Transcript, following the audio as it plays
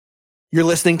You're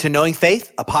listening to Knowing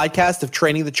Faith, a podcast of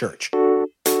Training the Church.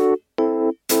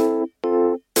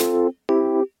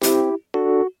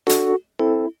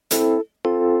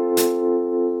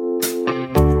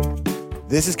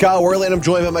 This is Kyle Worley, and I'm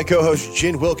joined by my co-hosts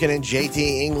Jen Wilkin and JT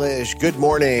English. Good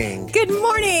morning. Good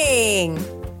morning.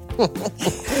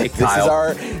 Hey, This is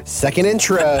our second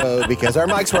intro because our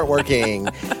mics weren't working.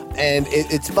 And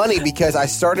it's funny because I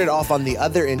started off on the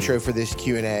other intro for this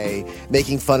Q&A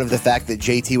making fun of the fact that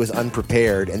JT was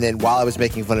unprepared. And then while I was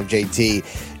making fun of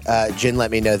JT, Jen let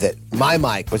me know that my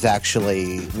mic was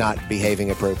actually not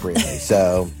behaving appropriately.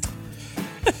 So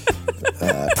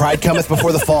pride cometh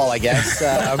before the fall, I guess.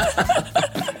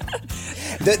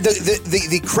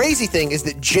 The crazy thing is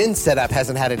that Jen's setup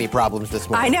hasn't had any problems this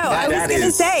morning. I know. I was going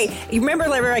to say, you remember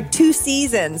there were like 2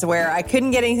 seasons where I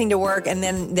couldn't get anything to work, and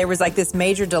then there was like this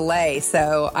major delay.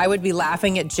 So I would be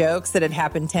laughing at jokes that had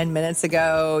happened 10 minutes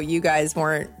ago. You guys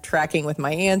weren't tracking with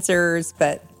my answers,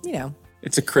 but you know.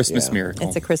 It's a Christmas miracle.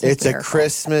 It's a Christmas miracle. It's a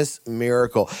Christmas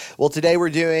miracle. Well, today we're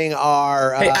doing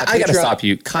our Hey, I got to Patreon- stop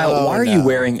you. Kyle, why are you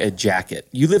wearing a jacket?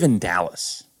 You live in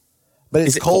Dallas. But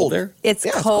it's Is it cold there? It's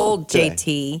Yeah, it's cold, today.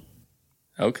 JT.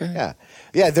 Okay.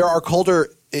 Yeah, there are colder.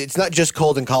 It's not just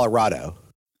cold in Colorado.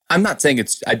 I'm not saying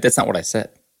that's not what I said.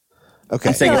 Okay.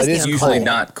 I'm saying feel it's like usually you're cold.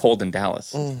 not cold in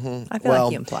Dallas. I feel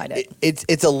like you implied it.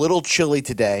 It's a little chilly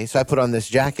today, so I put on this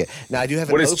jacket. Now I do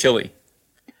have What is chilly?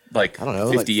 Like I don't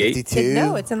know, 58? like 52.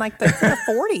 No, it's in like the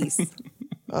 40s.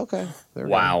 Okay. There we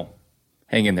go. Wow.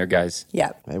 Hang in there, guys.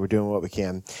 Yep. Hey, we're doing what we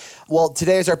can. Well,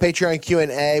 today is our Patreon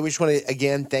Q&A. We just want to,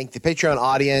 again, thank the Patreon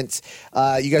audience.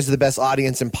 You guys are the best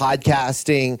audience in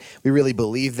podcasting. We really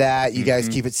believe that. You guys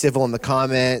keep it civil in the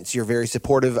comments. You're very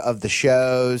supportive of the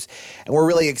shows. And we're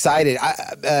really excited.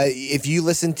 If you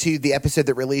listen to the episode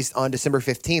that released on December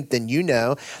 15th, then you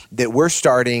know that we're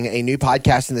starting a new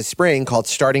podcast in the spring called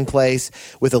Starting Place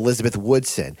with Elizabeth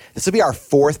Woodson. This will be our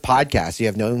 4th podcast. You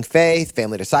have Knowing Faith,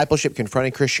 Family Discipleship,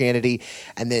 Confronting Christianity,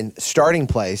 and then Starting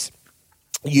Place.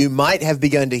 You might have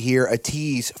begun to hear a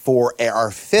tease for our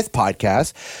 5th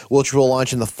podcast, which will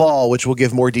launch in the fall, which we'll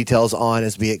give more details on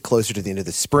as we get closer to the end of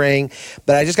the spring.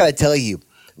 But I just got to tell you,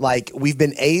 like, we've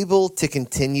been able to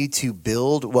continue to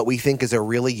build what we think is a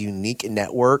really unique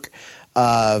network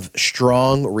of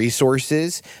strong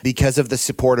resources because of the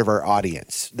support of our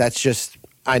audience. That's just,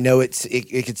 I know it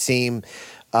could seem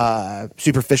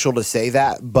superficial to say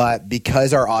that, but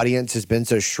because our audience has been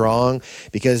so strong,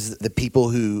 because the people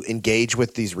who engage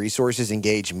with these resources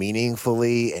engage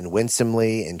meaningfully and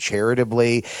winsomely and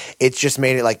charitably, it's just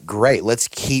made it like, great, let's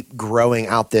keep growing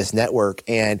out this network.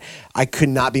 And I could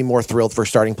not be more thrilled for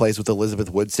Starting Place with Elizabeth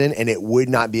Woodson, and it would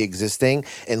not be existing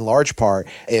in large part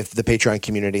if the Patreon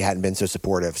community hadn't been so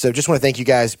supportive. So just want to thank you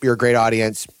guys. You're a great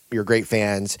audience. You're great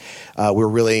fans. We're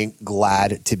really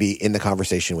glad to be in the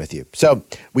conversation with you. So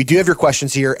we do have your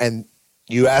questions here, and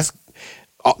you ask,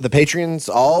 the Patreons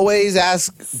always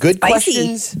ask good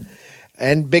questions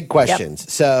and big questions. Yep.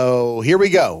 So here we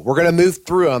go. We're going to move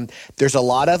through them. There's a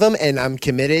lot of them, and I'm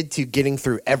committed to getting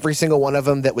through every single one of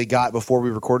them that we got before we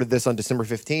recorded this on December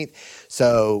 15th.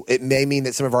 So it may mean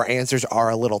that some of our answers are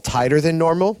a little tighter than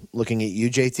normal. Looking at you,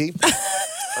 JT.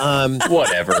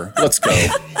 Whatever. Let's go.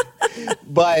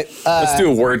 But Let's do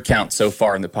a word count so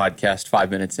far in the podcast, 5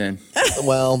 minutes in.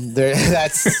 Well,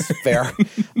 that's fair.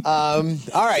 All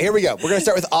right, here we go. We're going to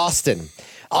start with Austin.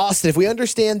 Austin, if we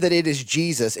understand that it is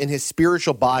Jesus in his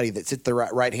spiritual body that sits at the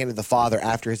right hand of the Father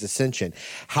after his ascension,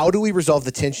 how do we resolve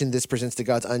the tension this presents to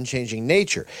God's unchanging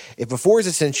nature? If before his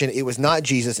ascension, it was not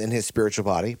Jesus in his spiritual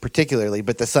body, particularly,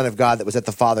 but the Son of God that was at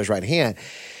the Father's right hand.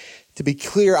 To be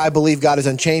clear, I believe God is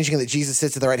unchanging and that Jesus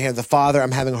sits at the right hand of the Father.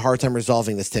 I'm having a hard time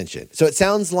resolving this tension. So it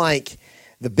sounds like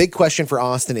the big question for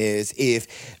Austin is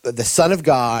if the Son of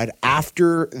God,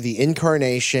 after the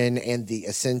incarnation and the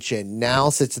ascension, now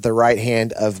sits at the right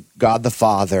hand of God the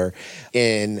Father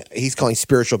in, he's calling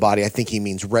spiritual body, I think he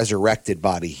means resurrected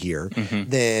body here,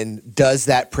 then does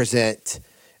that present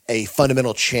a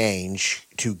fundamental change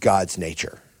to God's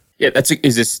nature? Yeah,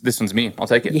 this one's me. I'll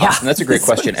take it. Yeah, Austin, that's a great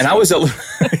question. And I was a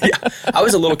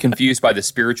little confused by the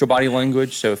spiritual body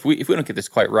language. So if we don't get this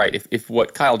quite right, if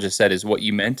what Kyle just said is what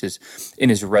you meant is in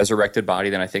his resurrected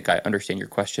body, then I think I understand your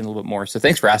question a little bit more. So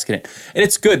thanks for asking it. And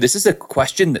it's good. This is a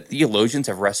question that theologians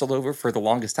have wrestled over for the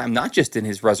longest time, not just in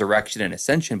his resurrection and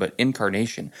ascension, but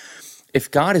incarnation. If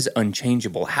God is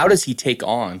unchangeable, how does he take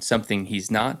on something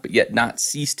he's not, but yet not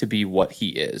cease to be what he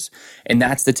is? And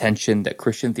that's the tension that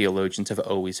Christian theologians have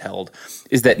always held,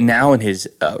 is that now in his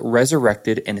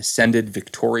resurrected and ascended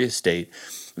victorious state,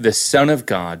 The Son of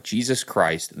God, Jesus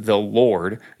Christ, the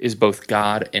Lord, is both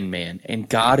God and man. And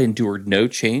God endured no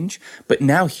change, but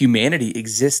now humanity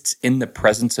exists in the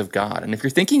presence of God. And if you're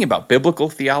thinking about biblical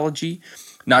theology,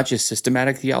 not just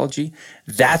systematic theology,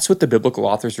 that's what the biblical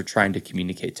authors are trying to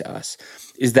communicate to us,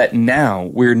 is that now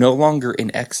we're no longer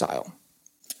in exile.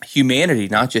 Humanity,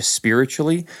 not just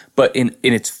spiritually, but in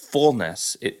its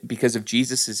fullness, because of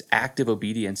Jesus' active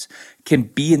obedience, can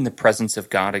be in the presence of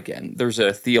God again. There's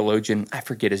a theologian, I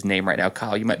forget his name right now,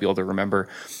 Kyle, you might be able to remember,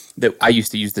 that I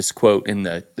used to use this quote in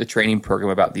the training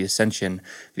program about the ascension.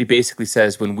 He basically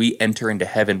says, when we enter into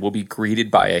heaven, we'll be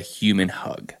greeted by a human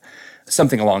hug.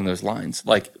 Something along those lines,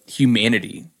 like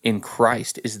humanity in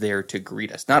Christ is there to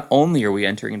greet us. Not only are we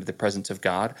entering into the presence of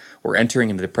God, we're entering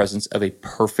into the presence of a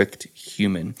perfect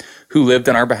human who lived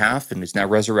on our behalf and is now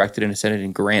resurrected and ascended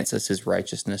and grants us his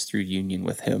righteousness through union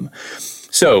with him.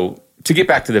 So to get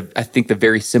back to I think the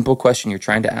very simple question you're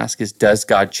trying to ask is, does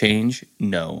God change?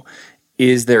 No.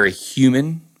 Is there a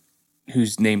human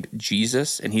who's named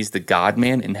Jesus and he's the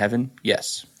God-man in heaven?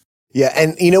 Yes. Yeah,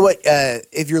 and you know what?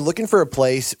 If you're looking for a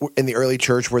place in the early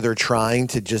church where they're trying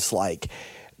to just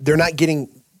they're not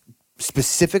getting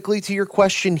specifically to your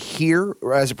question here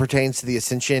as it pertains to the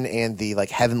ascension and the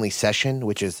heavenly session,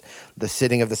 which is the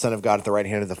sitting of the Son of God at the right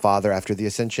hand of the Father after the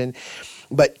ascension.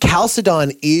 But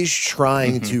Chalcedon is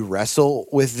trying to wrestle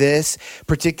with this,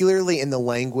 particularly in the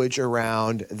language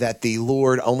around that the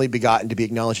Lord only begotten to be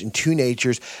acknowledged in two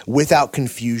natures, without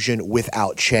confusion,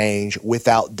 without change,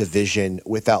 without division,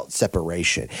 without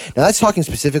separation. Now, that's talking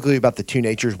specifically about the two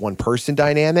natures, one person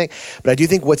dynamic. But I do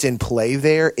think what's in play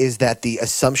there is that the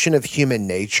assumption of human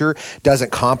nature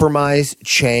doesn't compromise,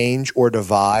 change, or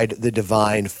divide the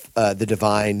divine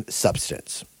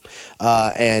substance.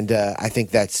 And I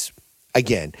think that's,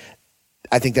 again,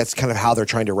 I think that's kind of how they're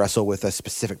trying to wrestle with a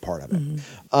specific part of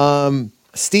it.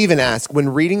 Stephen asks, when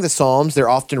reading the Psalms, there are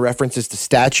often references to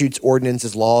statutes,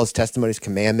 ordinances, laws, testimonies,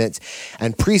 commandments,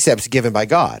 and precepts given by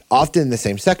God, often in the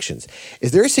same sections.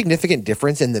 Is there a significant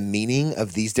difference in the meaning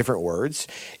of these different words?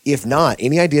 If not,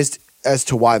 any ideas as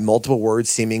to why multiple words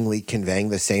seemingly conveying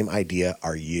the same idea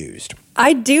are used?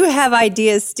 I do have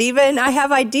ideas, Stephen. I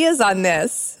have ideas on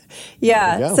this.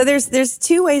 Yeah. So there's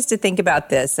two ways to think about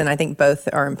this, and I think both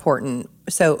are important.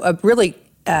 So a really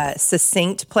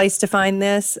succinct place to find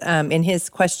this. In his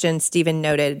question, Stephen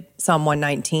noted Psalm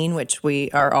 119, which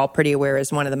we are all pretty aware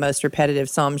is one of the most repetitive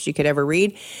Psalms you could ever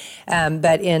read.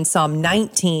 But in Psalm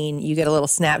 19, you get a little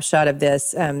snapshot of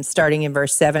this, starting in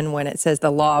verse 7, when it says,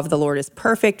 "The law of the Lord is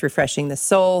perfect, refreshing the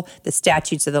soul. The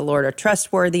statutes of the Lord are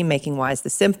trustworthy, making wise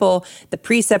the simple. The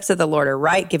precepts of the Lord are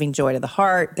right, giving joy to the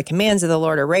heart. The commands of the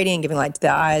Lord are radiant, giving light to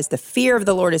the eyes. The fear of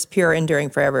the Lord is pure, enduring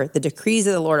forever. The decrees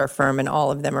of the Lord are firm, and all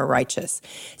of them are righteous."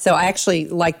 So I actually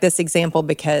like this example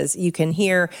because you can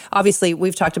hear, obviously,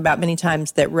 we've talked about many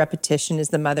times that repetition is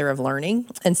the mother of learning.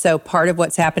 And so part of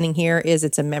what's happening here is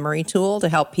it's a memory tool to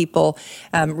help people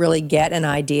really get an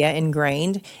idea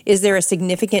ingrained. Is there a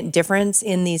significant difference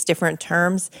in these different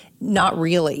terms? Not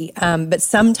really, but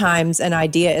sometimes an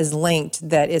idea is linked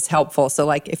that is helpful. So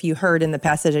like if you heard in the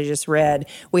passage I just read,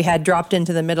 we had dropped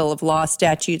into the middle of law,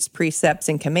 statutes, precepts,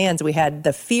 and commands, we had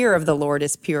the fear of the Lord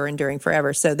is pure, enduring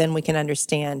forever. So then we can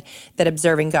understand that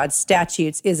observing God's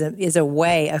statutes is a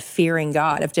way of fearing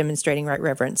God, of demonstrating right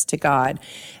reverence to God.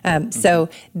 So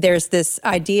there's this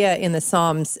idea in the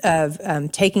Psalms of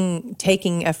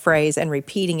taking a phrase and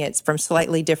repeating it from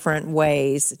slightly different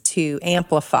ways to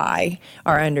amplify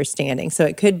our understanding. So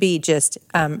it could be just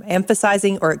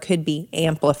emphasizing, or it could be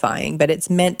amplifying, but it's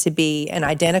meant to be an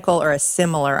identical or a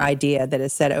similar idea that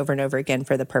is said over and over again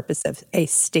for the purpose of a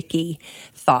sticky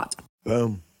thought.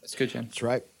 Boom. That's good, Jen. That's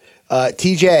right.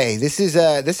 TJ, this is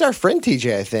our friend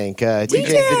TJ, I think. TJ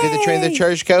did the Train the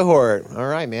Church cohort. All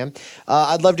right, man.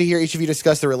 I'd love to hear each of you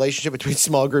discuss the relationship between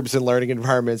small groups and learning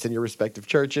environments in your respective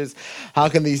churches. How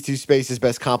can these two spaces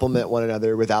best complement one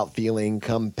another without feeling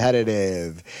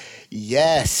competitive?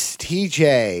 Yes,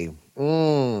 TJ.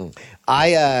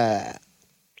 I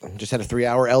just had a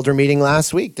 3-hour elder meeting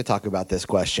last week to talk about this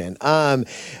question.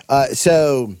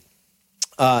 So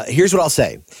here's what I'll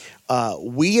say.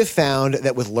 We have found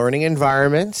that with learning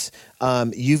environments,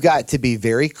 you've got to be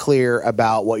very clear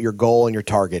about what your goal and your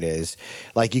target is.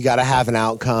 Like, you got to have an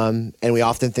outcome, and we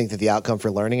often think that the outcome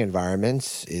for learning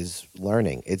environments is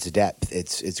learning. It's depth.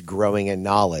 It's growing in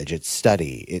knowledge. It's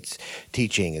study. It's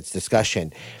teaching. It's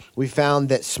discussion. We found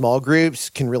that small groups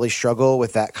can really struggle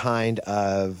with that kind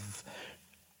of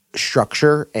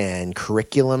structure and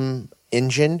curriculum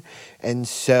engine. And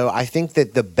so I think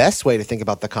that the best way to think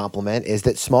about the complement is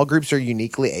that small groups are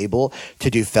uniquely able to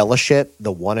do fellowship,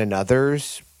 the one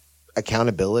another's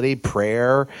accountability,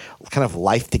 prayer, kind of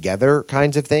life together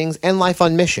kinds of things, and life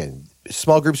on mission.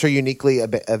 Small groups are uniquely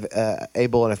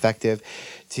able and effective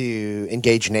to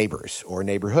engage neighbors or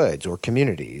neighborhoods or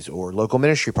communities or local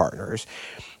ministry partners.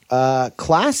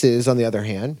 Classes, on the other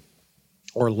hand,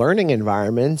 or learning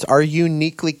environments are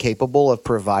uniquely capable of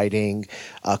providing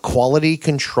quality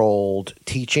controlled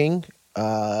teaching,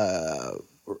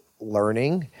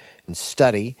 learning, and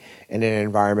study in an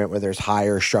environment where there's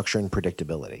higher structure and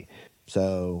predictability.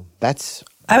 So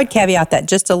I would caveat that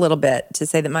just a little bit to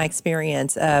say that my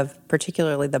experience of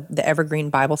particularly the Evergreen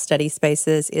Bible study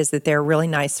spaces is that they're really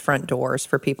nice front doors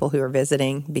for people who are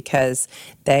visiting because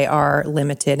they are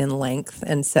limited in length.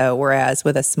 And so whereas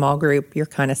with a small group, you're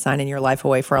kind of signing your life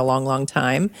away for a long, long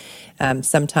time,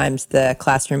 sometimes the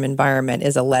classroom environment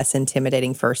is a less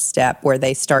intimidating first step where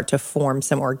they start to form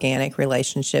some organic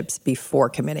relationships before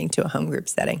committing to a home group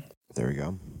setting. There we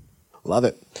go. Love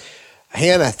it.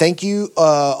 Hannah, thank you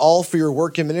all for your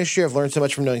work in ministry. I've learned so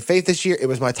much from Knowing Faith this year. It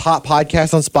was my top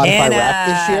podcast on Spotify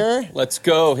Wrapped this year. Let's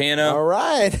go, Hannah. All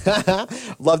right.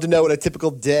 Love to know what a typical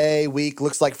day, week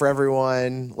looks like for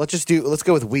everyone. Let's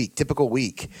go with week, typical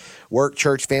week. Work,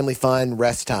 church, family, fun,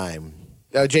 rest time.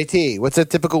 JT, what's a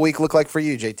typical week look like for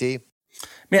you, JT?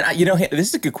 Man, this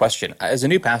is a good question. As a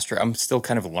new pastor, I'm still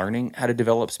kind of learning how to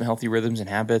develop some healthy rhythms and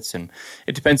habits. And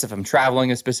it depends if I'm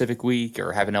traveling a specific week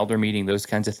or have an elder meeting, those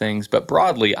kinds of things. But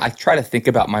broadly, I try to think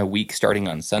about my week starting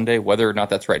on Sunday, whether or not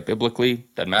that's right biblically,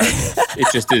 doesn't matter. It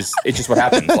just is. It's just what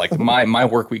happens. Like my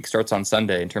work week starts on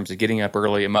Sunday in terms of getting up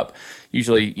early. I'm up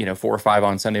usually, 4 or 5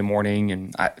 on Sunday morning.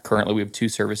 And currently we have 2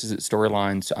 services at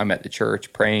Storyline. So I'm at the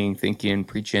church praying, thinking,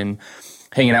 preaching,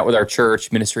 hanging out with our church,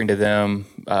 ministering to them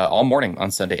all morning on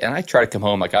Sunday. And I try to come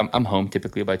home, like I'm home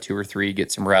typically by 2 or 3,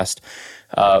 get some rest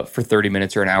for 30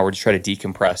 minutes or an hour to try to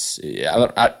decompress.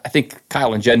 I think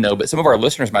Kyle and Jen know, but some of our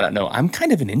listeners might not know, I'm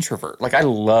kind of an introvert. Like I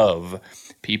love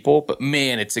people, but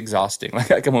man, it's exhausting. Like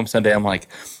I come home Sunday, I'm like,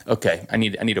 okay, I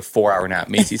need a 4-hour nap.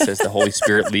 Macy says the Holy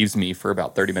Spirit leaves me for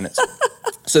about 30 minutes.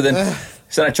 So then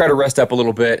I try to rest up a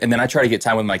little bit, and then I try to get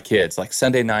time with my kids. Like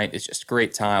Sunday night is just a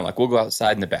great time. Like we'll go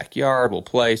outside in the backyard, we'll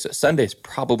play. So Sunday is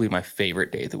probably my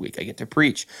favorite day of the week. I get to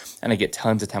preach, and I get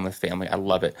tons of time with family. I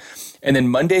love it. And then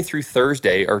Monday through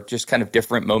Thursday are just kind of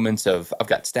different moments of, I've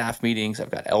got staff meetings,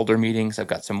 I've got elder meetings, I've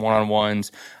got some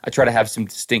one-on-ones. I try to have some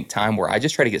distinct time where I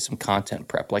just try to get some content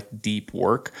prep, like deep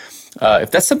work.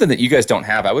 If that's something that you guys don't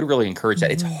have, I would really encourage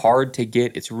that. It's hard to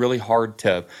get. It's really hard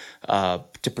to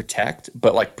protect,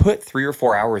 but like put 3 or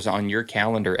 4 hours on your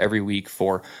calendar every week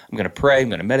for, I'm going to pray, I'm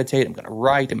going to meditate, I'm going to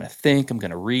write, I'm going to think, I'm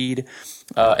going to read.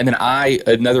 And then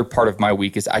another part of my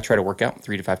week is I try to work out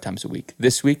 3 to 5 times a week.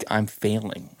 This week, I'm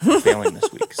failing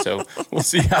this week. So we'll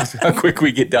see how quick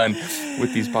we get done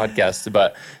with these podcasts.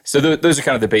 But so those are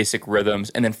kind of the basic rhythms.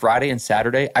 And then Friday and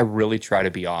Saturday, I really try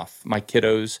to be off. My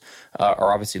kiddos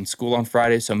are obviously in school on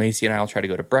Friday. So Macy and I will try to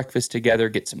go to breakfast together,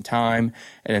 get some time.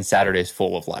 And then Saturday is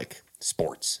full of like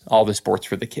sports, all the sports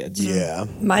for the kids. Yeah.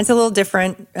 Mine's a little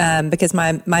different because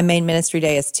my main ministry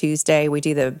day is Tuesday. We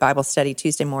do the Bible study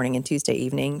Tuesday morning and Tuesday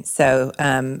evening. So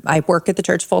I work at the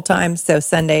church full time. So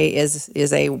Sunday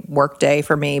is a work day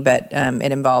for me, but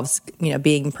it involves,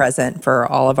 being present for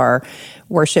all of our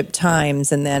worship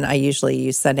times. And then I usually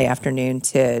use Sunday afternoon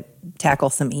to tackle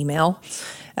some email.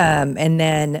 And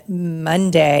then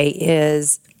Monday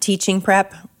is teaching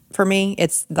prep. For me,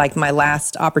 it's like my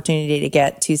last opportunity to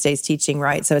get Tuesday's teaching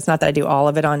right. So it's not that I do all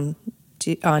of it on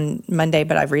Monday,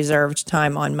 but I've reserved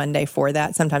time on Monday for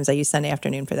that. Sometimes I use Sunday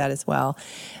afternoon for that as well.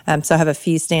 So I have a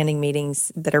few standing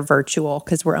meetings that are virtual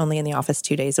because we're only in the office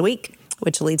 2 days a week,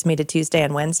 which leads me to Tuesday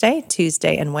and Wednesday.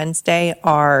 Tuesday and Wednesday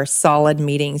are solid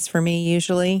meetings for me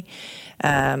usually.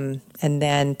 And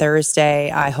then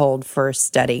Thursday I hold for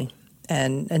study.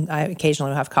 And I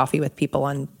occasionally will have coffee with people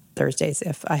on Thursdays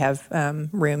if I have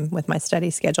room with my study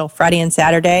schedule. Friday and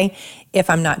Saturday, if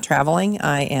I'm not traveling,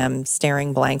 I am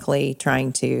staring blankly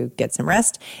trying to get some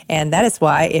rest. And that is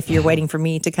why if you're waiting for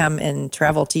me to come and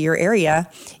travel to your area,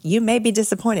 you may be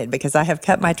disappointed because I have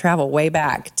cut my travel way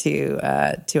back to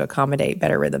accommodate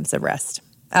better rhythms of rest.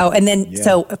 Oh, and then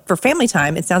So for family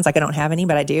time, it sounds like I don't have any,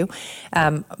 but I do.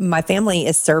 My family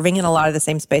is serving in a lot of the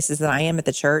same spaces that I am at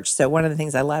the church. So one of the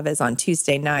things I love is on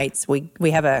Tuesday nights,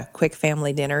 we have a quick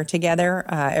family dinner together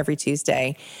every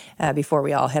Tuesday before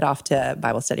we all head off to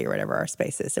Bible study or whatever our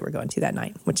space is that we're going to that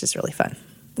night, which is really fun.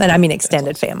 And I mean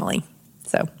extended family.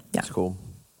 So, yeah. That's cool.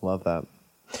 Love that.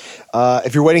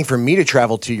 If you're waiting for me to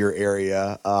travel to your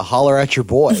area, holler at your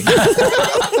boy.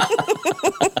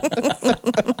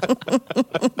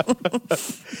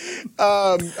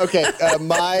 Okay,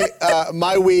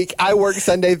 my week, I work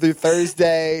Sunday through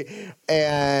Thursday,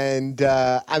 and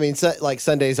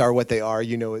Sundays are what they are.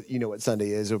 You know what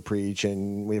Sunday is. We'll preach,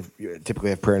 and we typically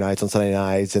have prayer nights on Sunday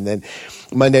nights, and then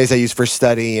Mondays I use for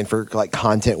study and for like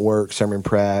content work, sermon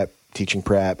prep, teaching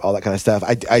prep, all that kind of stuff.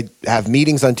 I have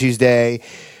meetings on Tuesday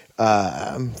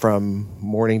from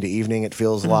morning to evening. It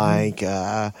feels like.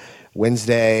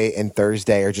 Wednesday and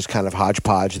Thursday are just kind of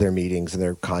hodgepodge. Their meetings and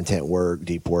their content work,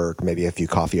 deep work, maybe a few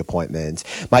coffee appointments.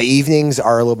 My evenings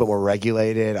are a little bit more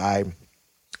regulated. I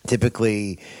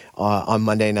typically on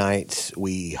Monday nights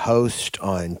we host.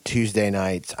 On Tuesday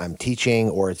nights I'm teaching,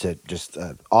 or it's just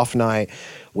an off night.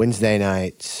 Wednesday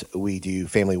nights we do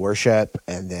family worship,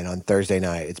 and then on Thursday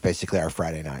night it's basically our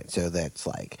Friday night. So that's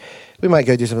like we might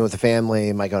go do something with the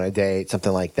family, might go on a date,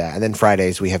 something like that. And then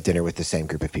Fridays we have dinner with the same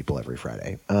group of people every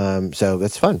Friday. So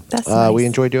that's fun. That's nice. We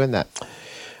enjoy doing that.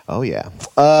 Oh yeah.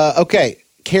 Okay.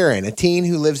 Karen, a teen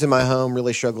who lives in my home,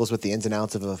 really struggles with the ins and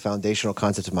outs of the foundational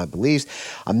concepts of my beliefs.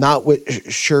 I'm not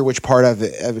sure which part of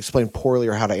it I've explained poorly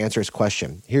or how to answer his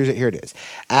question. Here it is.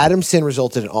 Adam's sin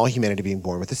resulted in all humanity being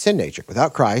born with a sin nature.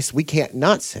 Without Christ, we can't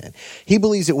not sin. He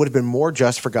believes it would have been more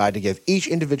just for God to give each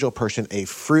individual person a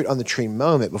fruit on the tree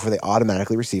moment before they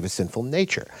automatically receive a sinful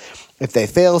nature. If they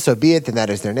fail, so be it, then that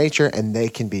is their nature, and they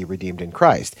can be redeemed in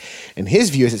Christ. In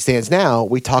his view, as it stands now,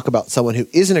 we talk about someone who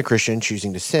isn't a Christian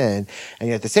choosing to sin, and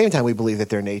yet at the same time, we believe that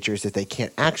their nature is that they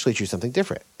can't actually choose something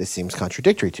different. This seems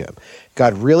contradictory to him.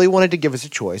 God really wanted to give us a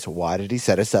choice. Why did he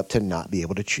set us up to not be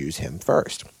able to choose him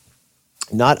first?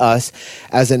 Not us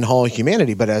as in whole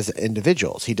humanity, but as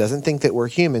individuals. He doesn't think that we're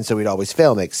human, so we'd always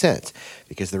fail. Makes sense.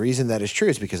 Because the reason that is true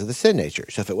is because of the sin nature.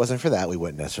 So if it wasn't for that, we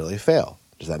wouldn't necessarily fail.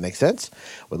 Does that make sense?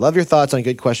 Would love your thoughts on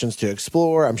good questions to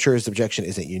explore. I'm sure his objection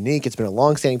isn't unique. It's been a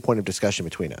long-standing point of discussion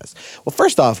between us. Well,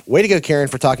 first off, way to go, Karen,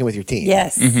 for talking with your team.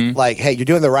 Yes. Mm-hmm. Like, hey, you're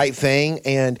doing the right thing,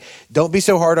 and don't be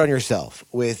so hard on yourself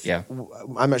with, Yeah.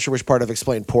 I'm not sure which part I've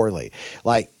explained poorly.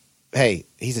 Like, hey,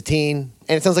 he's a teen,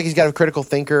 and it sounds like he's got a critical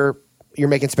thinker. You're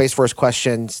making space for his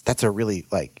questions. That's a really,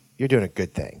 you're doing a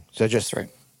good thing. So just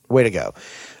way to go.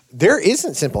 There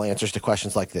isn't simple answers to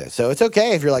questions like this. So it's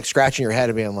okay if you're scratching your head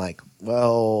and being like,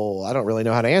 well, I don't really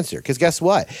know how to answer. Because guess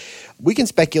what? We can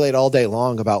speculate all day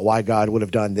long about why God would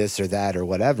have done this or that or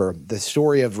whatever. The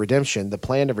story of redemption, the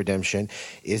plan of redemption,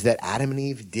 is that Adam and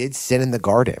Eve did sin in the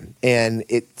garden. And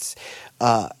it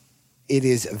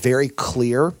is very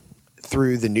clear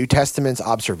through the New Testament's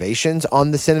observations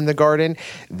on the sin in the garden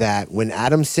that when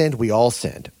Adam sinned, we all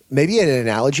sinned. Maybe an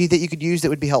analogy that you could use that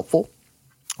would be helpful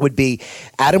would be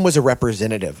Adam was a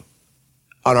representative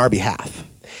on our behalf.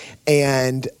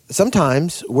 And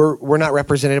sometimes we're not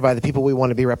represented by the people we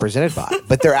want to be represented by,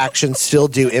 but their actions still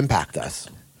do impact us.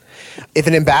 If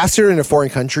an ambassador in a foreign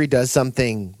country does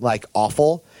something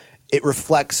awful, it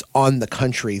reflects on the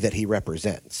country that he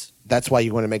represents. That's why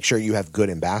you want to make sure you have good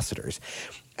ambassadors.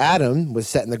 Adam was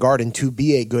set in the garden to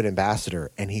be a good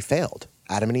ambassador, and he failed.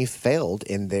 Adam and Eve failed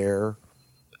in their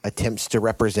attempts to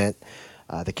represent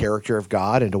the character of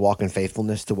God and to walk in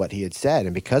faithfulness to what he had said.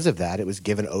 And because of that, it was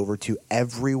given over to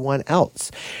everyone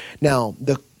else. Now,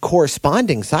 the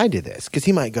corresponding side to this, because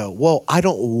he might go, well, I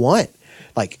don't want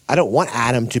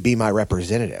Adam to be my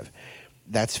representative.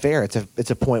 That's fair.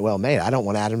 It's a point well made. I don't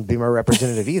want Adam to be my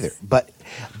representative either. But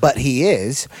he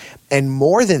is. And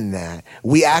more than that,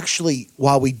 we actually,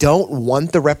 while we don't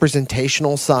want the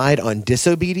representational side on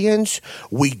disobedience,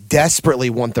 we desperately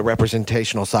want the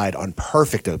representational side on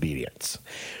perfect obedience.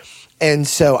 And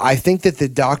so I think that the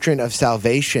doctrine of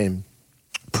salvation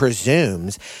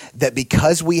presumes that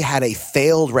because we had a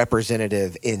failed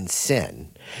representative in sin,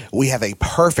 we have a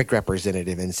perfect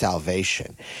representative in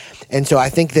salvation. And so I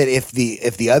think that if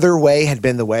the other way had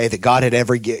been the way that God had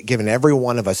ever given every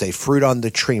one of us a fruit on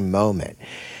the tree moment,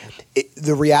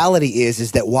 the reality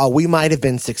is that while we might have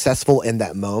been successful in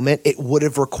that moment, it would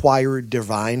have required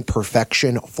divine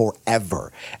perfection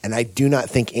forever. And I do not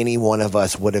think any one of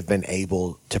us would have been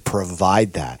able to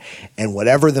provide that. And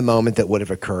whatever the moment that would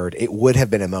have occurred, it would have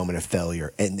been a moment of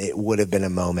failure, and it would have been a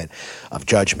moment of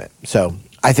judgment. So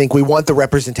I think we want the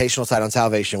representational side on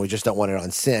salvation. We just don't want it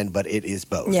on sin, but it is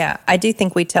both. Yeah, I do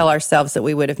think we tell ourselves that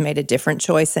we would have made a different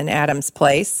choice in Adam's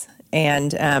place.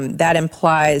 And that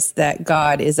implies that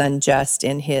God is unjust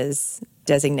in his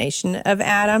designation of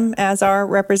Adam as our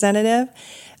representative.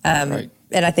 Right.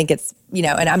 and I think it's,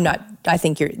 and I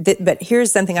think but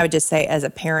here's something I would just say as a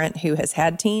parent who has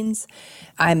had teens,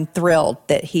 I'm thrilled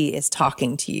that he is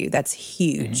talking to you. That's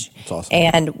huge. That's awesome.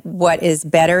 And what is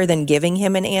better than giving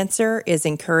him an answer is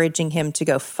encouraging him to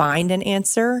go find an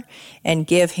answer and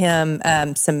give him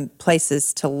some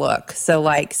places to look. So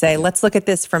like say, let's look at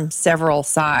this from several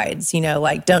sides,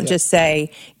 don't just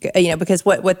say, because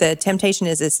what the temptation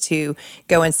is to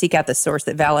go and seek out the source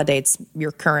that validates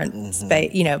your current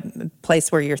space,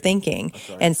 place where you're thinking.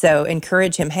 Right. And so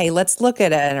encourage him, hey, let's look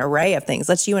at an array of things.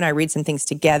 Let's you and I read some things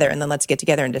together, and then let's get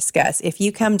together and discuss. If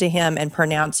you come to him and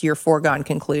pronounce your foregone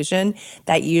conclusion,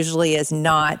 that usually is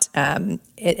not,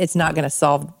 it's not going to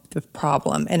solve the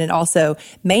problem. And it also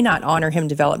may not honor him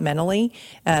developmentally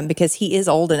because he is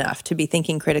old enough to be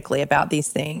thinking critically about these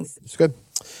things. It's good.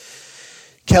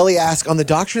 Kelly asks, on the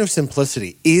doctrine of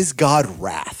simplicity, is God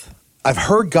wrath? I've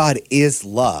heard God is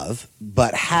love,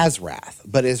 but has wrath.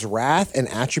 But is wrath an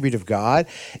attribute of God?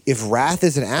 If wrath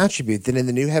is an attribute, then in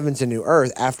the new heavens and new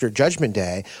earth, after Judgment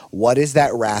Day, what is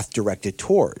that wrath directed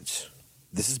towards?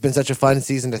 This has been such a fun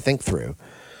season to think through.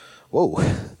 Whoa.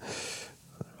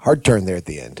 Hard turn there at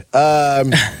the end.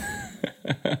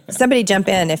 Somebody jump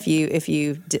in if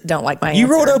you don't like my answer. You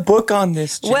wrote a book on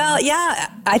this, Jen. Well,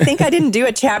 yeah. I think I didn't do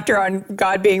a chapter on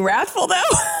God being wrathful, though.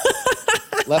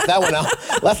 Left that one out.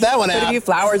 Put a few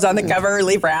flowers on the cover,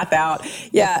 leave wrath out.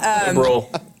 Yeah.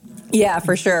 Liberal. Yeah,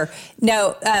 for sure.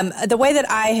 No, the way that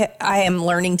I am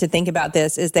learning to think about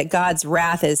this is that God's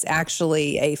wrath is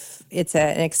actually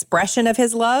an expression of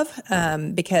his love,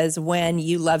 because when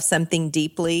you love something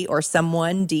deeply or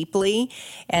someone deeply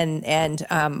and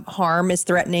harm is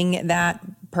threatening that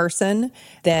person,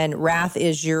 then wrath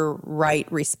is your right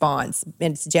response.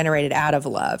 It's generated out of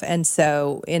love. And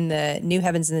so in the new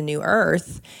heavens and the new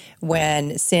earth,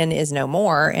 when sin is no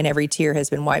more and every tear has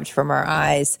been wiped from our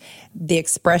eyes, the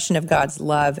expression of God's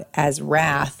love as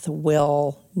wrath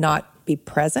will not be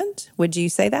present. Would you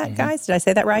say that, guys? Did I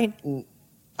say that right?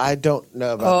 I don't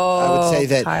know about I would say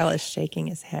that Kyle is shaking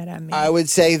his head at me. I would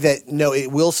say that no,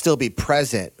 it will still be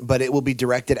present, but it will be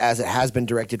directed as it has been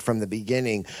directed from the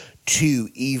beginning to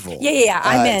evil. Yeah.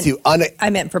 I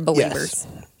meant for believers.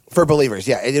 Yes. For believers,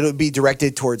 yeah. It would be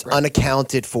directed towards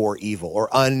unaccounted for evil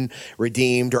or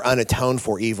unredeemed or unatoned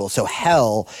for evil. So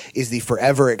hell is the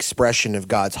forever expression of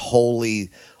God's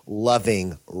holy,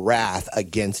 loving wrath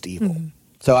against evil. Mm-hmm.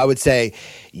 So I would say,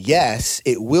 yes,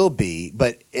 it will be,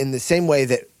 but in the same way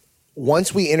that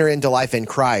once we enter into life in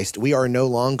Christ, we are no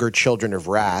longer children of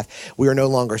wrath. We are no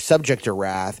longer subject to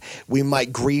wrath. We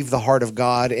might grieve the heart of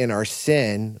God in our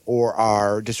sin or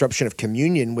our disruption of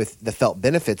communion with the felt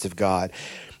benefits of God,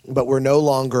 but we're no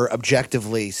longer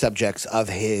objectively subjects of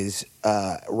his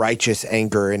righteous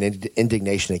anger and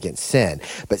indignation against sin.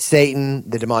 But Satan,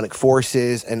 the demonic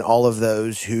forces, and all of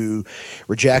those who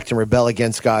reject and rebel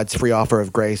against God's free offer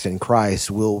of grace in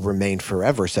Christ will remain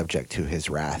forever subject to his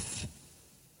wrath,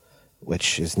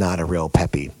 which is not a real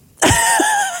peppy.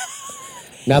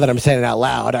 Now that I'm saying it out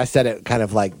loud, I said it kind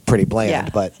of like pretty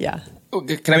bland, but yeah.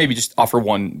 Can I maybe just offer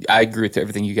one? I agree with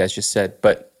everything you guys just said,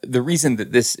 but the reason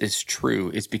that this is true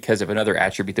is because of another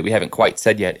attribute that we haven't quite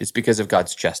said yet, is because of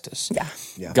God's justice.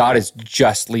 Yeah. God is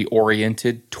justly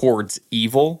oriented towards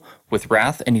evil with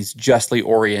wrath, and he's justly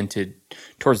oriented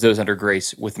towards those under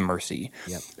grace with mercy.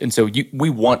 Yep. And so we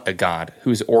want a God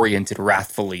who's oriented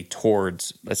wrathfully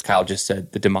towards, as Kyle just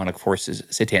said, the demonic forces,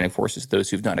 satanic forces, those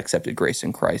who've not accepted grace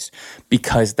in Christ,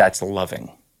 because that's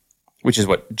loving. Which is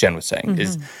what Jen was saying,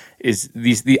 is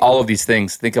all of these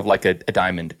things, think of like a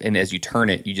diamond, and as you turn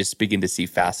it, you just begin to see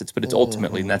facets, but it's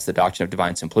ultimately, and that's the doctrine of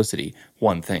divine simplicity,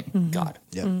 one thing, God.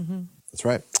 Yeah, that's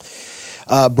right.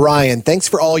 Brian, thanks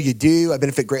for all you do. I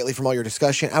benefit greatly from all your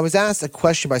discussion. I was asked a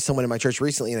question by someone in my church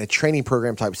recently in a training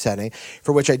program type setting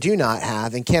for which I do not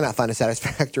have and cannot find a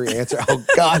satisfactory answer. Oh,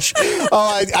 gosh.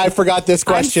 I forgot this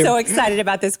question. I'm so excited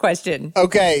about this question.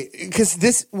 Okay, because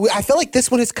I feel like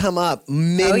this one has come up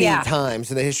many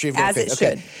times in the history of As faith. it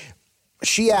should.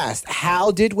 She asked,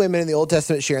 how did women in the Old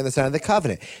Testament share in the sign of the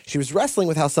covenant? She was wrestling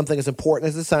with how something as important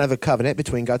as the sign of a covenant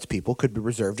between God's people could be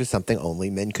reserved as something only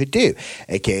men could do,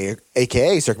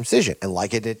 aka circumcision. And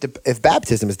like it did if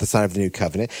baptism is the sign of the new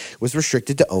covenant, was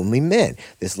restricted to only men.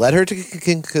 This led her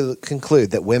to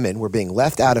conclude that women were being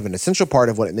left out of an essential part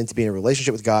of what it meant to be in a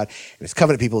relationship with God and his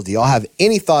covenant people. Do y'all have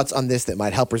any thoughts on this that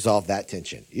might help resolve that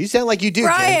tension? You sound like you do,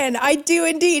 Brian, Jen. I do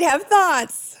indeed have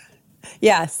thoughts.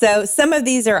 Yeah, so some of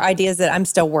these are ideas that I'm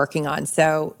still working on.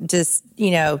 So just,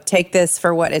 take this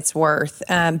for what it's worth.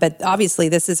 But obviously,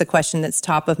 this is a question that's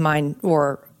top of mind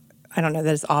or I don't know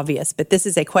that it's obvious, but this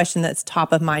is a question that's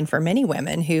top of mind for many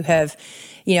women who have,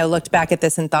 looked back at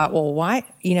this and thought, well, why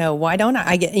don't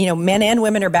I get, men and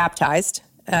women are baptized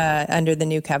under the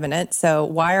new covenant. So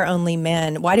why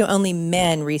do only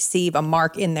men receive a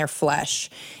mark in their flesh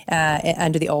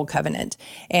under the old covenant?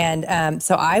 And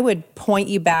so I would point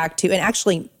you back to, and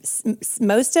actually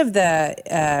most of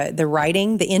the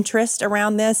writing, the interest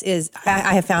around this is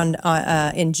I have found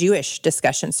in Jewish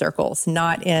discussion circles,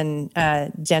 not in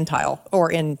Gentile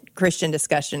or in Christian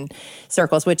discussion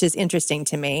circles, which is interesting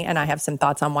to me. And I have some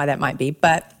thoughts on why that might be,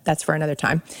 but that's for another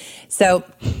time. So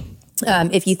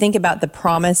if you think about the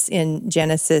promise in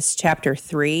Genesis chapter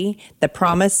 3, the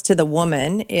promise to the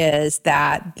woman is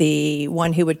that the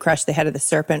one who would crush the head of the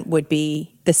serpent would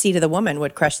be the seed of the woman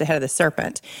would crush the head of the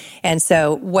serpent. And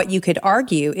so what you could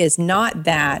argue is not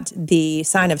that the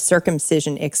sign of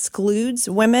circumcision excludes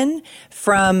women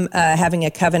from having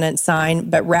a covenant sign,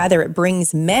 but rather it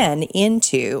brings men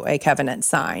into a covenant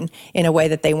sign in a way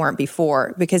that they weren't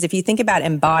before. Because if you think about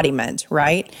embodiment,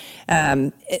 right?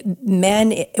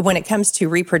 Men, when it comes to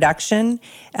reproduction,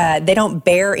 they don't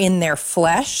bear in their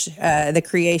flesh the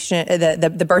creation,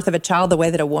 the birth of a child the way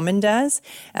that a woman does.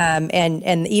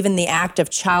 And even the act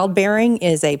of childbearing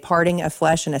is a parting of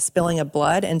flesh and a spilling of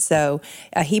blood. And so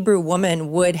a Hebrew woman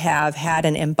would have had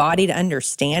an embodied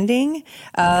understanding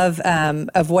of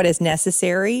what is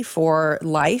necessary for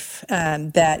life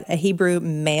that a Hebrew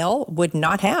male would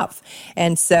not have.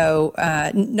 And so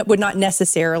would not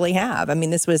necessarily have. I mean,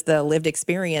 this was the lived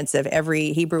experience of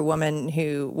every Hebrew woman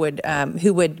who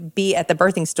would be at the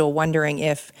birthing stool wondering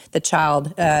if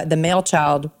the male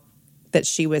child that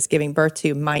she was giving birth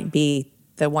to might be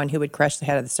the one who would crush the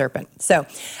head of the serpent. So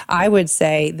I would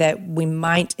say that we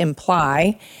might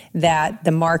imply that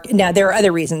the mark, now there are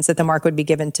other reasons that the mark would be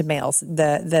given to males.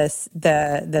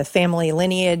 The family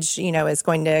lineage, is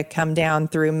going to come down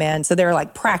through men. So there are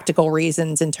like practical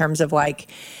reasons in terms of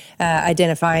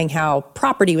identifying how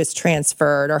property was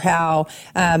transferred or how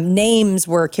names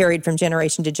were carried from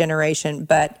generation to generation.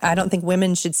 But I don't think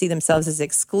women should see themselves as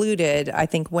excluded. I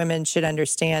think women should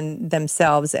understand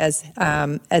themselves as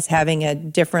having a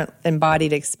different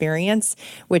embodied experience,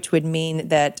 which would mean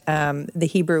that the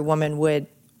Hebrew woman would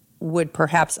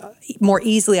perhaps more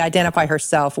easily identify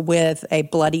herself with a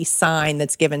bloody sign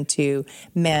that's given to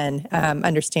men,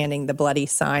 understanding the bloody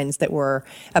signs that were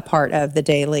a part of the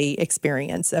daily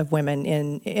experience of women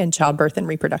in childbirth and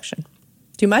reproduction.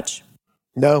 Too much?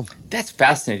 No. That's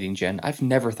fascinating, Jen. I've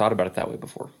never thought about it that way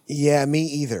before. Yeah, me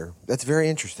either. That's very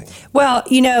interesting. Well,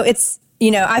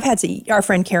 I've had our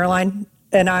friend Caroline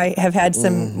and I have had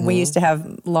we used to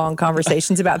have long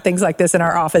conversations about things like this in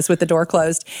our office with the door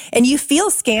closed. And you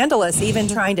feel scandalous even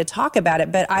trying to talk about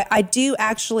it. But I do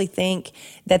actually think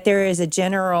that there is a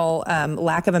general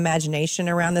lack of imagination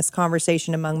around this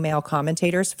conversation among male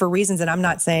commentators for reasons that I'm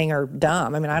not saying are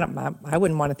dumb. I mean, I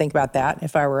wouldn't want to think about that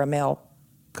if I were a male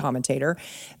commentator.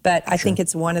 But I think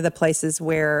it's one of the places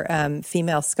where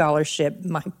female scholarship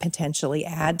might potentially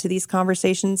add to these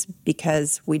conversations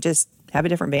because we just have a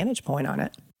different vantage point on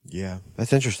it. Yeah,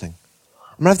 that's interesting.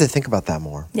 I'm gonna have to think about that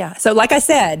more. Yeah. So, like I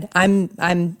said, I'm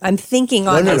thinking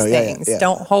on those things. Yeah.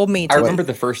 Don't hold me to I remember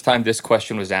the first time this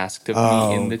question was asked of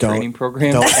me in the training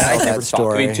program. Don't tell that never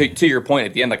story. I mean, to your point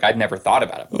at the end, I'd never thought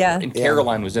about it before. Yeah. And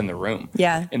Caroline was in the room.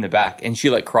 Yeah. In the back, and she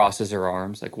crosses her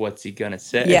arms, what's he gonna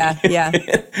say? Yeah. Yeah.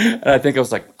 And I think I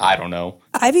was I don't know.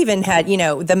 I've even had,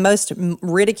 the most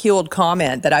ridiculed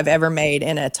comment that I've ever made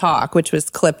in a talk, which was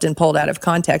clipped and pulled out of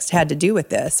context, had to do with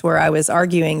this, where I was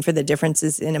arguing for the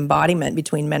differences in embodiment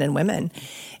between men and women.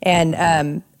 And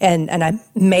I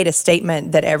made a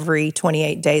statement that every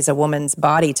 28 days a woman's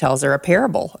body tells her a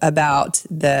parable about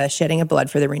the shedding of blood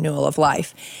for the renewal of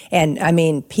life. And I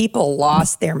mean, people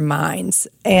lost their minds.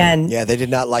 And yeah, they did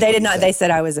not like They did not. They said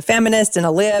I was a feminist and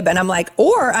a lib. And I'm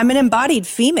or I'm an embodied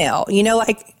female.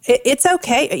 It's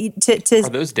okay to Are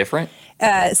those different?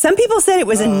 Some people said it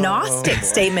was a Gnostic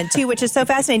statement too, which is so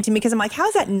fascinating to me because I'm how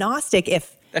is that Gnostic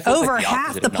if over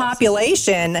half the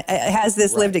population has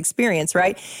this lived experience,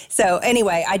 right? So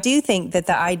anyway, I do think that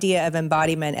the idea of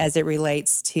embodiment as it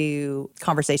relates to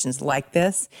conversations like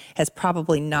this has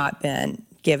probably not been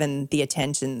given the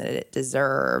attention that it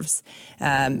deserves.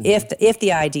 If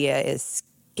the idea is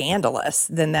scandalous,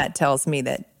 then that tells me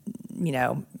that,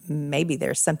 maybe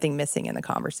there's something missing in the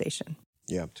conversation.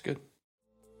 Yeah, it's good.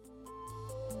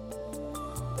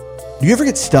 Do you ever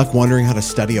get stuck wondering how to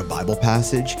study a Bible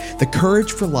passage? The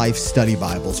Courage for Life Study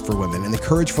Bibles for women and the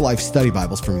Courage for Life Study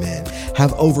Bibles for men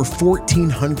have over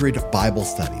 1,400 Bible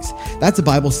studies. That's a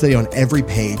Bible study on every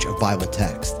page of Bible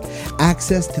text.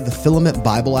 Access to the Filament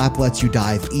Bible app lets you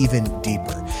dive even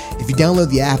deeper. If you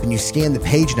download the app and you scan the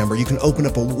page number, you can open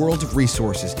up a world of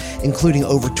resources, including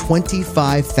over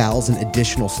 25,000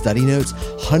 additional study notes,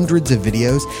 hundreds of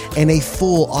videos, and a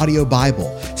full audio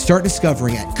Bible. Start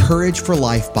discovering at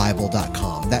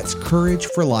CourageForLifeBible.com. That's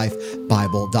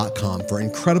CourageForLifeBible.com for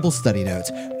incredible study notes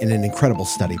and an incredible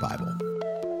study Bible.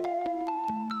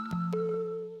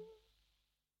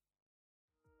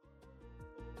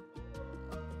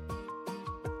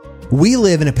 We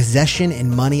live in a possession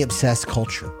and money-obsessed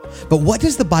culture. But what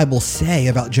does the Bible say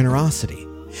about generosity?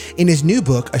 In his new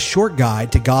book, A Short Guide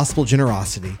to Gospel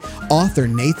Generosity, author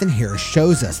Nathan Harris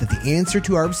shows us that the answer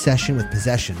to our obsession with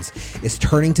possessions is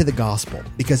turning to the gospel,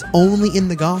 because only in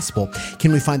the gospel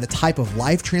can we find the type of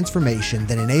life transformation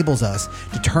that enables us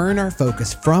to turn our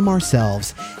focus from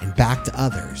ourselves and back to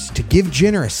others, to give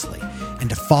generously, and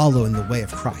to follow in the way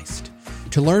of Christ.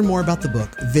 To learn more about the book,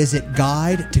 visit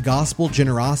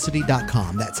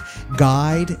guidetogospelgenerosity.com. That's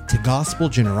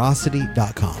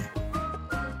guidetogospelgenerosity.com.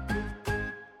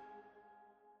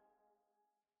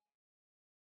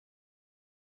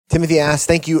 Timothy asks,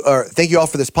 thank you all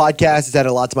for this podcast. It's added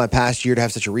a lot to my past year to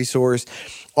have such a resource.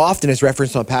 Often, as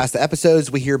referenced on past episodes,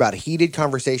 we hear about heated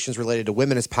conversations related to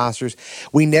women as pastors.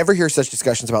 We never hear such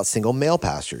discussions about single male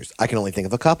pastors. I can only think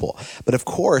of a couple. But of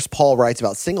course, Paul writes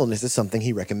about singleness as something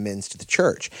he recommends to the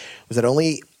church. Was that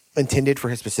only intended for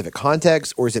his specific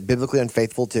context, or is it biblically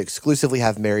unfaithful to exclusively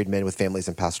have married men with families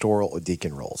in pastoral or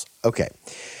deacon roles? Okay,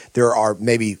 there are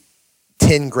maybe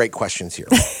 10 great questions here.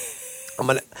 I'm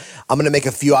gonna make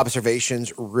a few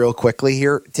observations real quickly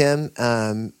here, Tim,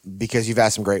 because you've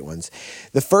asked some great ones.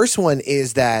 The first one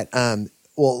is that,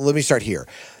 let me start here.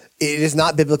 It is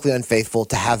not biblically unfaithful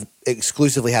to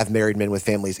exclusively have married men with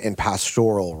families in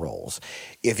pastoral roles.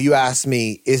 If you ask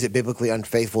me, is it biblically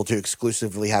unfaithful to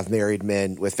exclusively have married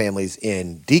men with families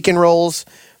in deacon roles?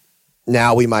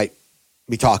 Now we might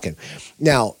be talking.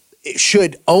 Now,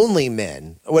 should only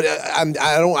men? I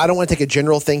don't want to take a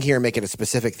general thing here and make it a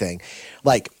specific thing.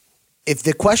 Like, if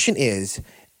the question is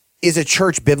a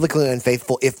church biblically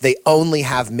unfaithful if they only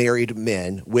have married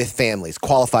men with families,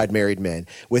 qualified married men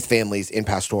with families in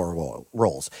pastoral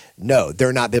roles? No,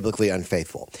 they're not biblically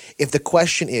unfaithful. If the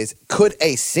question is, could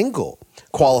a single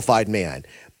qualified man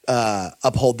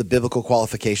uphold the biblical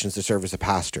qualifications to serve as a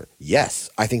pastor? Yes.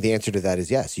 I think the answer to that is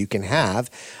yes. You can have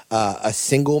a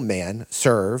single man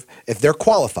serve if they're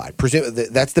qualified.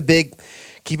 That's the big,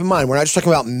 keep in mind, we're not just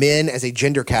talking about men as a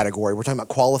gender category. We're talking about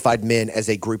qualified men as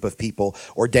a group of people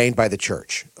ordained by the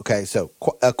church. Okay, so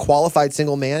a qualified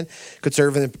single man could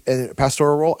serve in a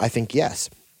pastoral role? I think yes.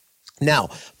 Now,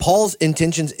 Paul's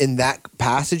intentions in that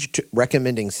passage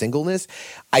recommending singleness,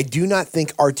 I do not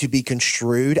think are to be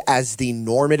construed as the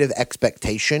normative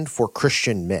expectation for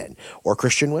Christian men or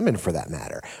Christian women for that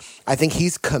matter. I think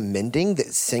he's commending that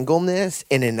singleness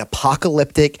in an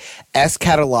apocalyptic,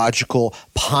 eschatological,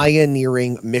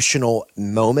 pioneering, missional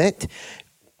moment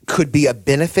could be a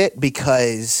benefit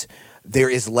because there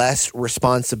is less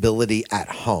responsibility at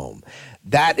home.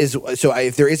 That is, so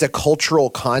if there is a cultural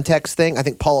context thing, I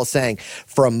think Paul is saying,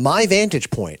 from my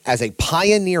vantage point as a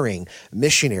pioneering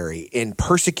missionary in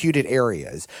persecuted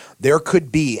areas, there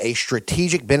could be a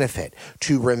strategic benefit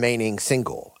to remaining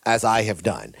single, as I have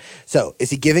done. So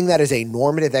is he giving that as a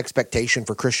normative expectation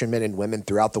for Christian men and women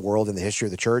throughout the world in the history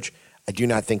of the church? I do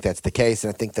not think that's the case,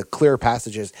 and I think the clear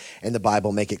passages in the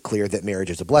Bible make it clear that marriage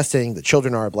is a blessing, that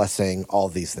children are a blessing, all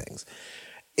of these things.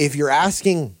 If you're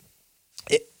asking,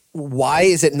 why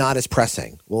is it not as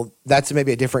pressing? Well, that's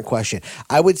maybe a different question.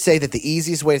 I would say that the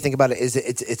easiest way to think about it is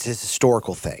it's a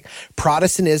historical thing.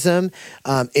 Protestantism,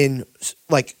 in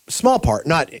like small part,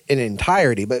 not in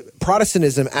entirety, but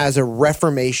Protestantism as a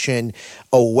reformation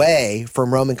away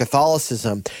from Roman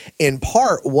Catholicism, in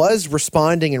part was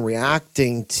responding and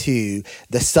reacting to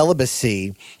the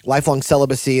celibacy, lifelong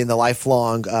celibacy, and the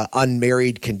lifelong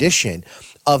unmarried condition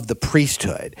of the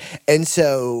priesthood. And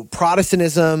so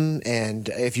Protestantism, and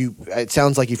it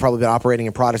sounds like you've probably been operating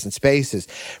in Protestant spaces,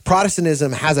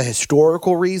 Protestantism has a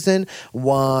historical reason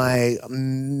why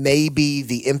maybe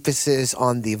the emphasis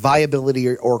on the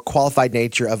viability or qualified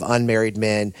nature of unmarried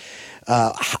men,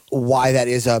 why that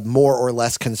is a more or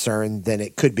less concern than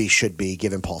it could be, should be,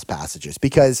 given Paul's passages.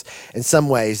 Because in some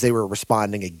ways they were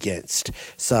responding against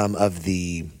some of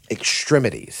the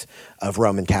extremities of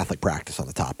Roman Catholic practice on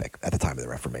the topic at the time of the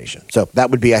Reformation. So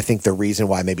that would be, I think, the reason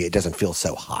why maybe it doesn't feel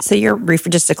so hot. So you're,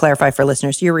 just to clarify for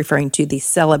listeners, you're referring to the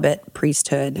celibate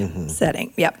priesthood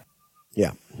setting. Yep.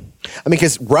 Yeah. I mean,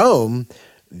 because Rome,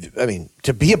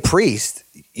 to be a priest,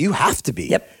 you have to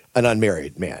be an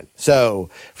unmarried man. So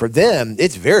for them,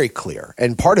 it's very clear.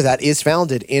 And part of that is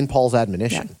founded in Paul's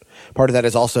admonition. part of that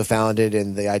is also founded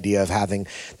in the idea of having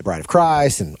the bride of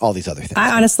Christ and all these other things.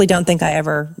 I honestly don't think I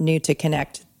ever knew to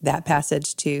connect that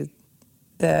passage to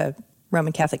the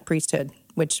Roman Catholic priesthood,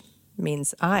 which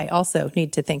means I also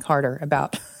need to think harder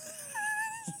about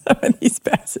some of these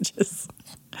passages.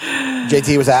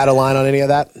 JT, was that out of line on any of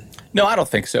that? No, I don't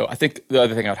think so. I think the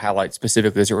other thing I would highlight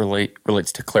specifically as it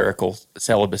relates to clerical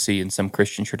celibacy in some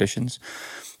Christian traditions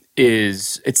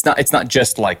is it's not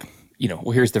just like,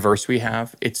 well, here's the verse we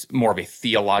have. It's more of a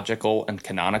theological and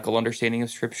canonical understanding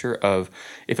of Scripture of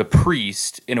if a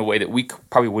priest, in a way that we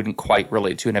probably wouldn't quite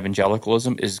relate to in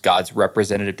evangelicalism, is God's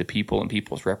representative to people and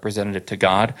people's representative to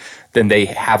God, then they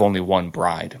have only one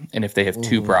bride. And if they have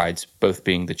two brides, both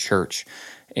being the church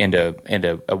and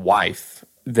a wife,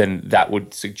 then that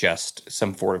would suggest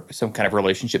some kind of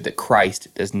relationship that Christ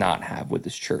does not have with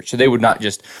his church. So they would not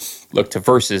just look to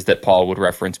verses that Paul would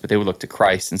reference, but they would look to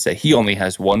Christ and say he only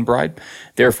has one bride.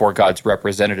 Therefore, God's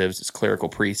representatives as clerical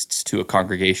priests to a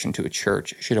congregation, to a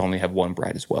church, should only have one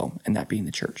bride as well, and that being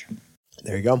the church.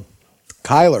 There you go.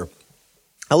 Kyler.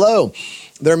 Hello.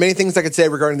 There are many things I could say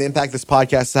regarding the impact this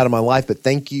podcast has had on my life, but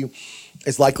thank you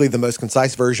is likely the most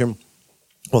concise version.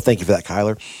 Well, thank you for that,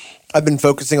 Kyler. I've been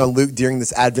focusing on Luke during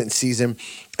this Advent season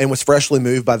and was freshly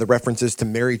moved by the references to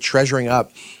Mary treasuring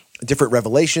up different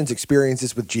revelations,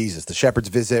 experiences with Jesus, the shepherd's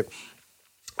visit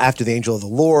after the angel of the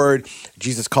Lord,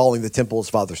 Jesus calling the temple his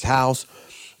father's house.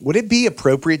 Would it be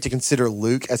appropriate to consider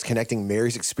Luke as connecting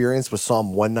Mary's experience with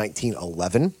Psalm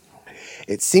 119:11?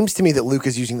 It seems to me that Luke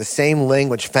is using the same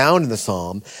language found in the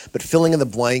psalm, but filling in the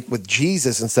blank with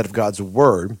Jesus instead of God's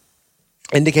word,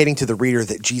 indicating to the reader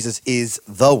that Jesus is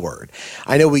the Word.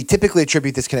 I know we typically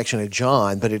attribute this connection to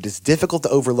John, but it is difficult to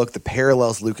overlook the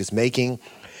parallels Luke is making,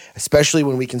 especially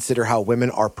when we consider how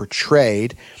women are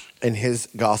portrayed in his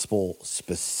gospel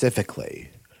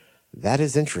specifically. That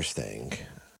is interesting.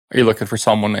 Are you looking for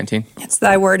Psalm 119? It's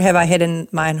thy word have I hid in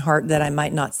mine heart that I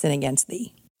might not sin against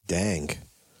thee. Dang.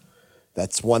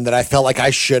 That's one that I felt like I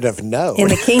should have known. In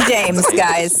the King James,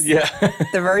 guys. Yeah.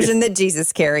 The version that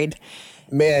Jesus carried.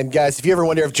 Man, guys, if you ever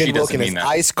wonder if Jen She doesn't Wilkin is mean that.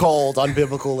 ice cold on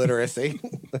biblical literacy.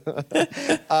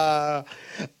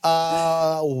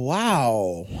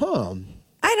 Wow. Huh.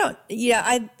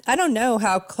 I don't know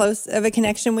how close of a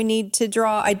connection we need to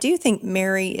draw. I do think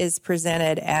Mary is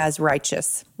presented as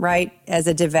righteous, right? As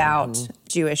a devout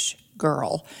Jewish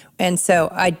girl. And so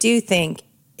I do think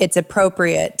it's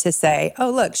appropriate to say, oh,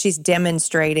 look, she's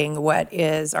demonstrating what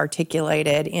is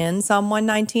articulated in Psalm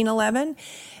 119:11.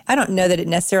 I don't know that it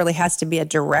necessarily has to be a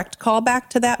direct callback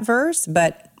to that verse,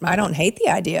 but I don't hate the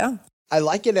idea. I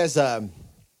like it as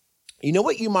you know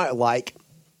what you might like,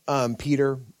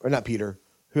 Peter, or not Peter,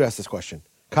 who asked this question?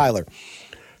 Kyler.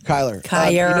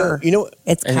 Kyer. You know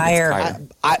It's I think it's Kyer.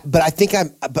 Kyer. but I think You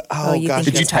gosh. think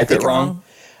Did you I type typed it wrong?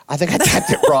 I think I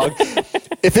typed it wrong.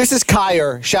 If this is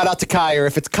Kyer, shout out to Kyer.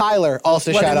 If it's Kyler,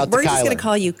 also Well, shout then out to we're just Kyler. going to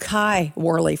call you Kai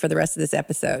Worley for the rest of this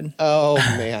episode. Oh,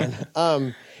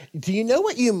 man. Do you know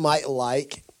what you might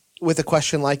like with a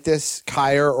question like this,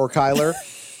 Kyer or Kyler?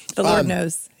 The Lord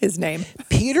knows his name.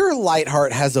 Peter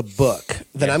Lightheart has a book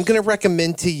that I'm going to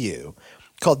recommend to you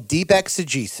called Deep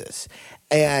Exegesis.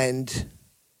 And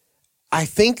I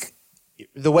think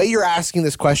the way you're asking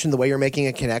this question, the way you're making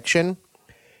a connection,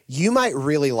 you might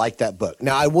really like that book.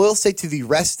 Now, I will say to the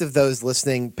rest of those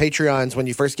listening, Patreons when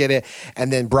you first get it,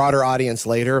 and then broader audience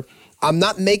later, I'm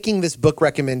not making this book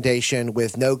recommendation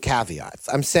with no caveats.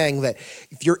 I'm saying that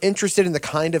if you're interested in the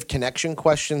kind of connection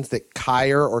questions that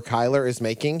Kyer or Kyler is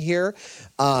making here,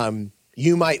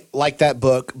 you might like that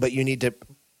book, but you need to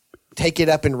take it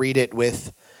up and read it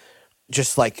with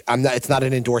just like, it's not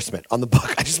an endorsement on the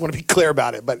book. I just want to be clear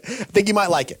about it, but I think you might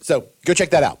like it. So go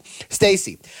check that out.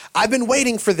 Stacy, I've been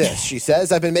waiting for this, she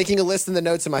says. I've been making a list in the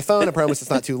notes in my phone. I promise it's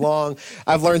not too long.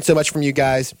 I've learned so much from you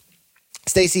guys.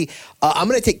 Stacy, I'm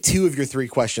going to take 2 of your 3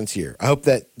 questions here. I hope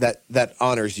that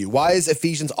honors you. Why is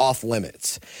Ephesians off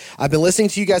limits? I've been listening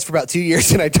to you guys for about 2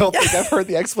 years, and I don't think I've heard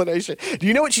the explanation. Do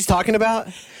you know what she's talking about?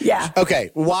 Yeah. Okay.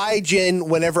 Why, Jen,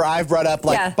 whenever I've brought up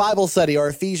Bible study or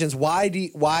Ephesians, why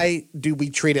do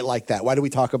we treat it like that? Why do we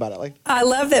talk about it like that? I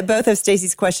love that both of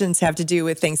Stacy's questions have to do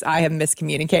with things I have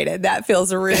miscommunicated. That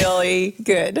feels really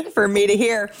good for me to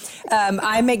hear.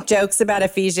 I make jokes about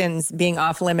Ephesians being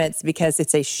off limits because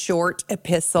it's a short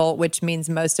epistle, which means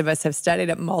most of us have studied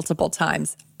it multiple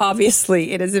times.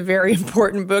 Obviously, it is a very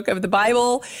important book of the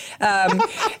Bible.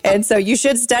 And so you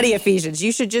should study Ephesians.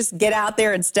 You should just get out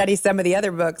there and study some of the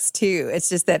other books too. It's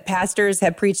just that pastors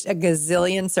have preached a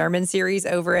gazillion sermon series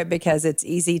over it because it's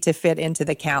easy to fit into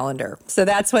the calendar. So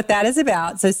that's what that is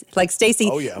about. So like Stacy,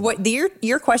 what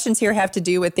your questions here have to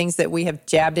do with things that we have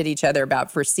jabbed at each other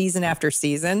about for season after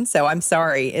season. So I'm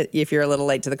sorry if you're a little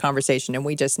late to the conversation and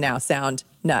we just now sound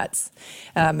nuts.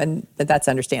 And that's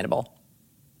understandable.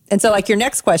 And so, like, your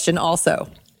next question also.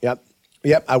 Yep.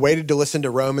 I waited to listen to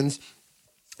Romans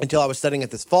until I was studying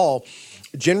it this fall.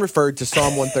 Jen referred to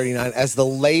Psalm 139 as the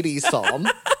ladies' psalm.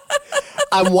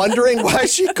 I'm wondering why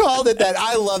she called it that.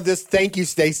 I love this. Thank you,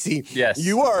 Stacy. Yes,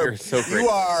 you're so great. You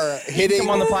are hitting. Come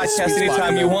on the podcast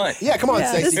anytime you want. Yeah, come on,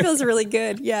 Stacy. This feels really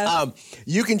good. Yeah.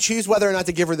 You can choose whether or not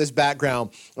to give her this background.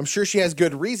 I'm sure she has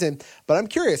good reason, but I'm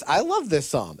curious. I love this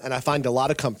psalm, and I find a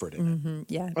lot of comfort in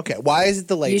it. Yeah. Okay. Why is it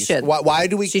the ladies? You should. Why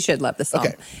do we? She should love the psalm.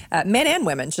 Okay. Men and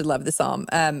women should love the psalm.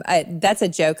 That's a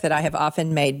joke that I have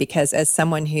often made because, as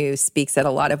someone who speaks at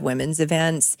a lot of women's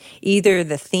events, either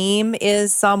the theme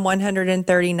is Psalm 139.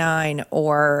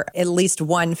 Or at least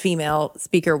one female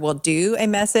speaker will do a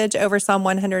message over Psalm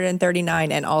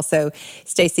 139. And also,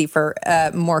 Stacy, for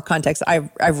more context,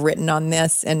 I've written on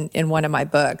this in one of my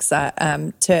books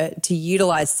to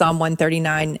utilize Psalm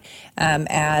 139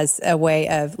 as a way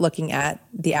of looking at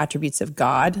the attributes of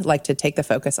God, like to take the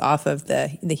focus off of the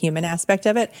human aspect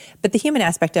of it. But the human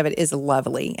aspect of it is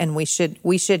lovely, and we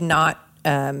should not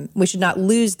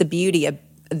lose the beauty of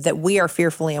that we are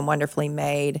fearfully and wonderfully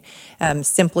made,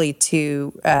 simply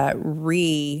to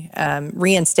reinstate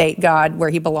God where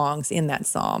he belongs in that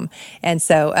psalm. And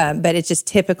so, but it's just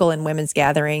typical in women's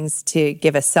gatherings to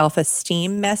give a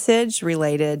self-esteem message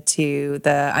related to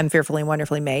the "I'm fearfully and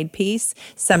wonderfully made" piece,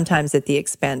 sometimes at the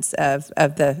expense of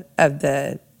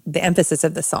the emphasis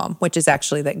of the psalm, which is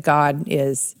actually that God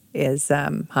is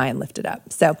high and lifted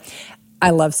up. So I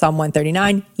love Psalm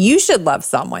 139. You should love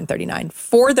Psalm 139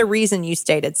 for the reason you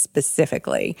stated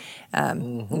specifically.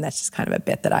 And that's just kind of a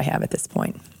bit that I have at this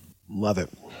point. Love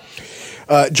it.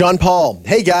 John Paul,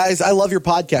 hey guys, I love your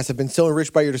podcast. I've been so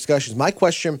enriched by your discussions. My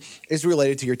question is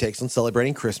related to your takes on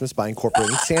celebrating Christmas by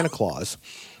incorporating Santa Claus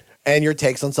and your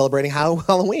takes on celebrating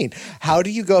Halloween. How do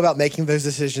you go about making those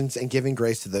decisions and giving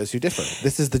grace to those who differ?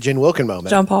 This is the Jen Wilkin moment.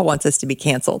 John Paul wants us to be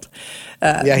canceled.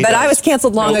 But I was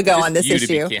canceled long ago on this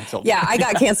issue. Yeah, I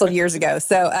got canceled years ago.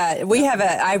 So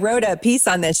I wrote a piece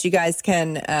on this. You guys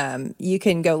can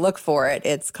go look for it.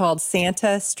 It's called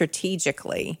Santa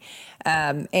Strategically.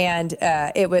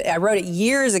 I wrote it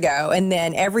years ago, and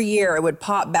then every year it would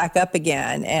pop back up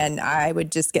again, and I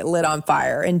would just get lit on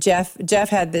fire. And Jeff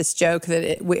had this joke that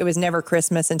it was never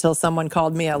Christmas until someone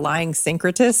called me a lying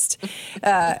syncretist.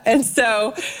 And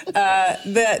so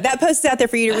that post is out there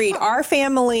for you to read. Our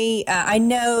family, I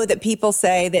know that people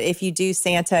say that if you do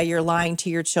Santa, you're lying to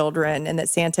your children, and that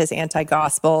Santa is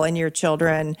anti-gospel, and your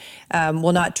children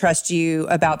will not trust you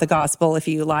about the gospel if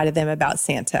you lie to them about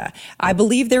Santa. I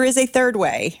believe there is a third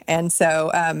way. And so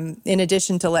in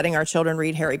addition to letting our children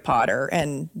read Harry Potter,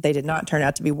 and they did not turn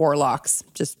out to be warlocks,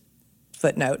 just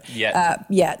footnote.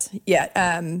 Yet.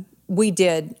 We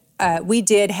did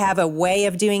have a way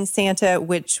of doing Santa,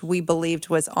 which we believed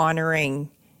was honoring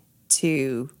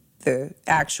to the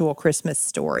actual Christmas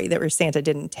story, that where Santa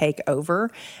didn't take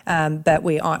over, but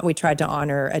we tried to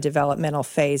honor a developmental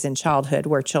phase in childhood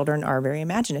where children are very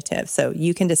imaginative. So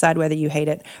you can decide whether you hate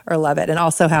it or love it. And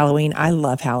also Halloween. I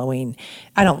love Halloween.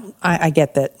 I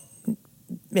get that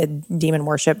demon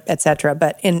worship, etc.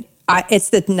 But it's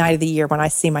the night of the year when I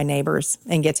see my neighbors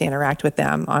and get to interact with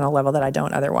them on a level that I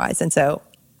don't otherwise. And so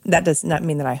that does not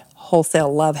mean that I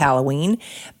wholesale love Halloween,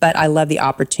 but I love the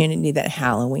opportunity that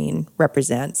Halloween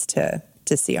represents to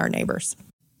see our neighbors.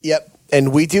 Yep.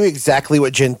 And we do exactly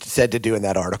what Jen said to do in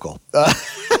that article.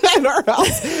 In our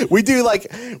house, we do like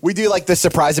the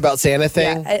surprise about Santa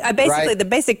thing. Yeah, basically, right? The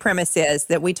basic premise is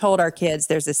that we told our kids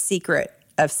there's a secret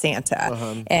of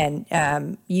Santa,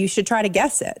 and you should try to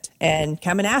guess it and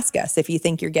come and ask us if you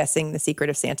think you're guessing the secret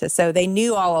of Santa. So they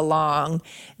knew all along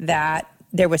that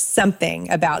there was something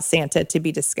about Santa to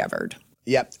be discovered.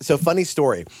 Yep. So funny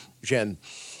story, Jen.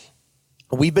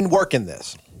 We've been working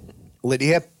this.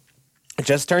 Lydia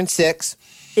just turned 6.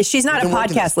 She's not a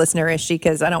podcast listener, is she?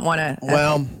 Because I don't want to.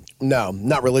 Well, no,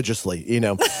 not religiously. She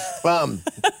hits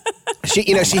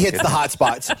the hot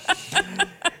spots.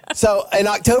 So in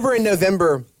October and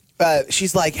November,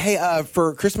 she's like, "Hey,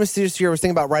 for Christmas this year, I was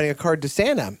thinking about writing a card to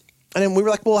Santa." And then we were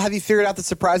like, "Well, have you figured out the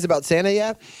surprise about Santa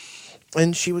yet?"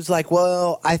 And she was like,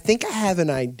 "Well, I think I have an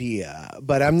idea,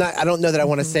 but I don't know that I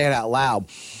want to say it out loud."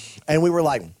 And we were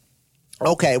like,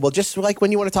 "Okay, well, just like when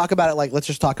you want to talk about it, like let's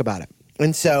just talk about it."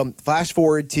 And so flash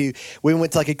forward to, we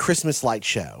went to like a Christmas light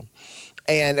show.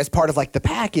 And as part of like the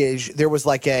package, there was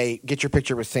like a get your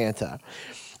picture with Santa.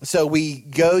 So we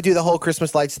go do the whole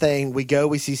Christmas lights thing.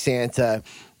 We see Santa.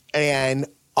 And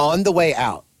on the way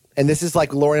out, and this is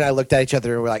like Lauren and I looked at each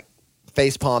other and we're like,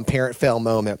 facepalm, parent fail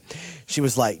moment. She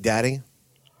was like, Daddy,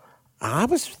 I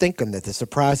was thinking that the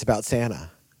surprise about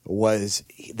Santa was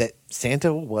that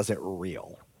Santa wasn't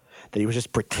real, that he was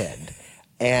just pretend.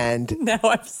 And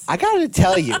I got to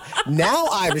tell you, now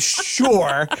I'm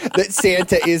sure that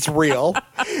Santa is real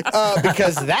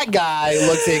because that guy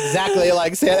looks exactly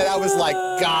like Santa. And I was like,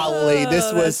 golly,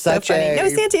 this was such so a... No,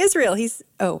 Santa is real.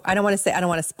 I don't want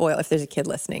to spoil if there's a kid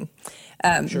listening.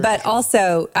 But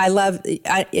also,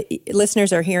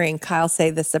 listeners are hearing Kyle say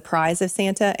the surprise of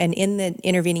Santa. And in the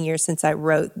intervening years since I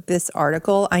wrote this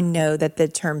article, I know that the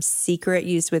term secret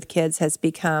used with kids has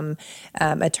become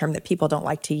a term that people don't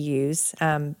like to use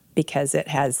because it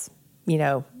has,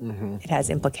 it has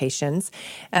implications.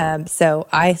 So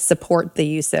I support the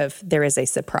use of there is a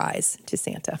surprise to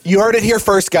Santa. You heard it here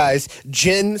first, guys.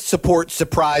 Jen supports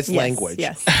surprise language.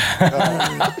 Yes.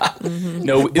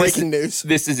 No, breaking news.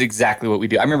 This is exactly what we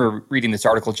do. I remember reading this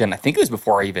article, Jen. I think it was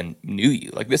before I even knew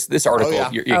you. Like this article.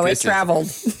 Oh, yeah. It traveled.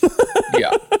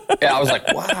 Yeah. I was like,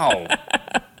 wow.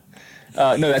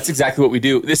 No, that's exactly what we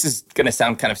do. This is going to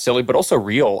sound kind of silly, but also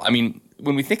real. I mean,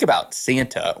 when we think about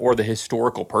Santa or the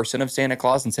historical person of Santa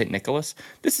Claus and St. Nicholas,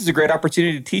 this is a great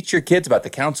opportunity to teach your kids about the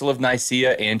Council of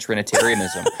Nicaea and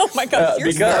Trinitarianism. Oh my gosh,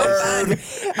 you're so fun.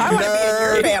 I want to be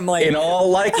in your family. In all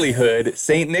likelihood,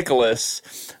 St.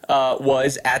 Nicholas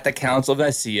was at the Council of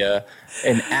Nicaea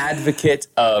an advocate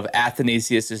of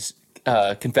Athanasius's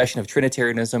confession of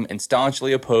Trinitarianism and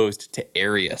staunchly opposed to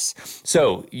Arius.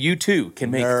 So you too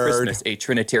can make Christmas a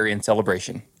Trinitarian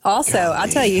celebration. Also, I'll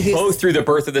tell you both through the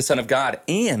birth of the Son of God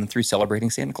and through celebrating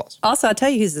Santa Claus. Also, I'll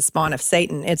tell you who's the spawn of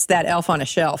Satan. It's that elf on a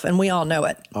shelf, and we all know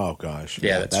it. Oh, gosh.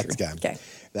 Yeah, that's true. Guy. Okay.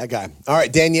 That guy. All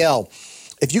right, Danielle,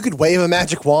 if you could wave a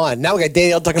magic wand. Now we got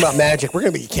Danielle talking about magic. We're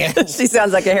going to be canceled. She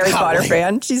sounds like a Harry Potter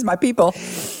fan. She's my people.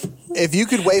 If you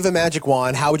could wave a magic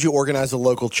wand, how would you organize a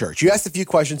local church? You asked a few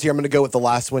questions here. I'm going to go with the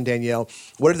last one, Danielle.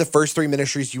 What are the first 3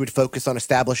 ministries you would focus on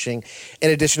establishing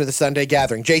in addition to the Sunday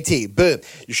gathering? JT, boom.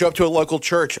 You show up to a local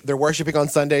church. They're worshiping on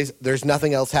Sundays. There's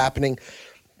nothing else happening.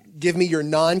 Give me your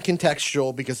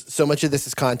non-contextual, because so much of this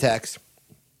is context,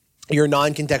 your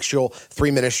non-contextual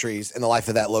 3 ministries in the life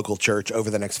of that local church over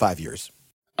the next 5 years.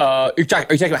 Are you talking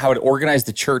about how I would organize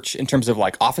the church in terms of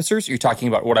like officers? Or you're talking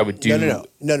about what I would do?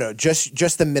 No.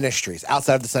 Just the ministries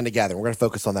outside of the Sunday gathering. We're going to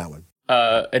focus on that one.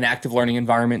 An active learning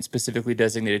environment specifically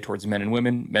designated towards men and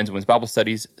women, men's and women's Bible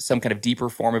studies, some kind of deeper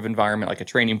form of environment like a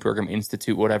training program,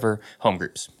 institute, whatever, home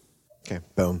groups. Okay,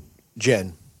 boom.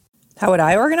 Jen. How would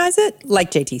I organize it?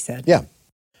 Like JT said. Yeah.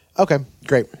 Okay,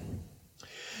 great.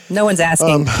 No one's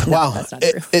asking. Wow. That's not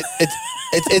true.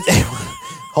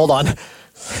 Hold on.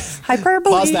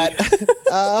 Hyperbole. Pause that.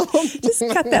 Just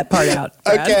cut that part out,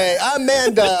 Brad. Okay,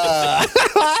 Amanda.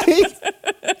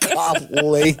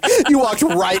 Golly. You walked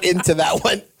right into that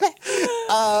one.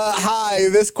 Hi,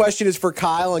 this question is for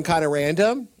Kyle and kind of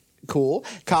random. Cool.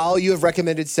 Kyle, you have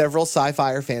recommended several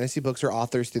sci-fi or fantasy books or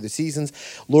authors through the seasons.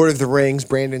 Lord of the Rings,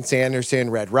 Brandon Sanderson,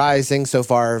 Red Rising. So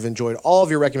far, I've enjoyed all of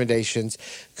your recommendations.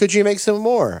 Could you make some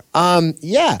more?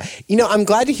 Yeah. I'm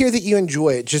glad to hear that you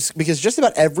enjoy it, just because just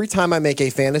about every time I make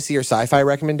a fantasy or sci-fi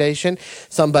recommendation,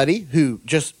 somebody who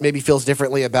just maybe feels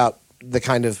differently about the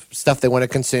kind of stuff they want to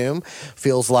consume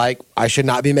feels like I should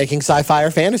not be making sci-fi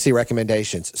or fantasy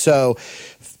recommendations. So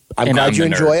I'm glad you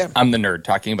enjoy it. I'm the nerd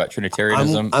talking about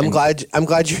Trinitarianism. I'm glad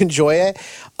you enjoy it.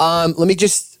 Let me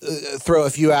just throw a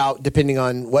few out depending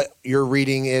on what your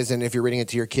reading is and if you're reading it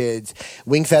to your kids.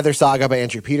 Wing Feather Saga by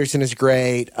Andrew Peterson is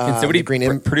great. Can somebody,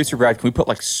 producer Brad, can we put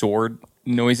like sword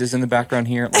noises in the background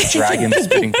here? Like dragons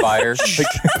spitting fire?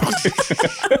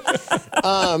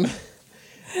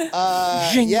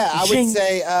 I would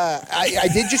say I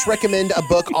did just recommend a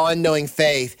book on knowing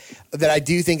faith that I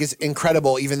do think is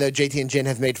incredible, even though JT and Jen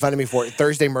have made fun of me for it.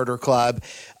 Thursday Murder Club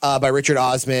by Richard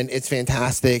Osman. It's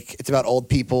fantastic. It's about old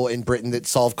people in Britain that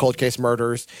solve cold case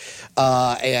murders,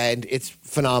 and it's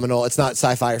phenomenal. It's not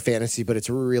sci-fi or fantasy, but it's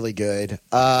really good.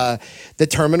 The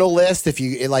Terminal List, if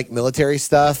you like military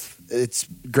stuff, it's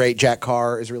great. Jack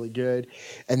Carr is really good.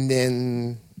 And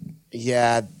then,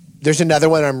 there's another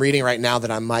one I'm reading right now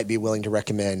that I might be willing to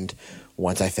recommend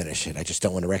once I finish it. I just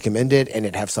don't want to recommend it and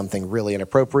it have something really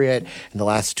inappropriate in the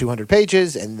last 200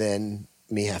 pages and then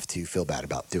me have to feel bad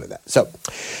about doing that. So,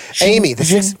 Amy,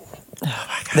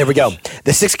 there we go.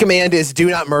 The 6th command is do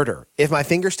not murder. If my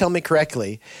fingers tell me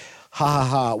correctly, Ha ha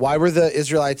ha. Why were the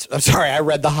Israelites? I'm sorry, I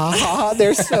read the ha ha ha.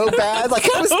 They're so bad. Like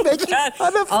I was making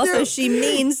fun of Also, them. she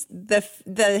means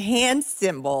the hand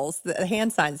symbols, the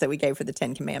hand signs that we gave for the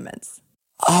 10 Commandments.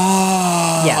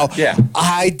 Oh, Yeah.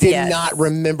 I did Yes. not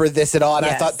remember this at all. And I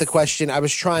Yes. thought the question, I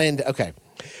was trying to, okay.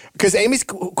 Because Amy's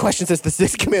question says the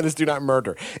 6 commandments do not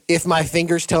murder. If my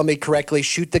fingers tell me correctly,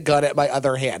 shoot the gun at my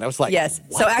other hand. I was like, Yes.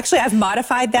 what? So actually, I've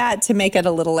modified that to make it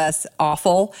a little less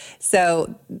awful.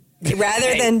 So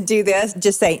rather than do this,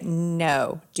 just say,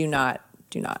 no, do not.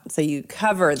 Do not. So you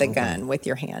cover the gun with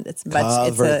your hand. It's much.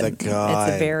 Cover it's a, the gun.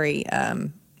 It's a very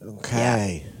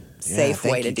Okay. safe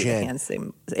thank way to you, do Jen. the hand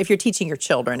sim. If you're teaching your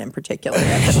children in particular,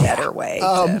 that's a better way.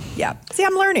 See,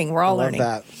 I'm learning. We're all Love learning.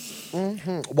 that.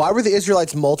 Why were the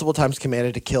Israelites multiple times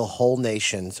commanded to kill whole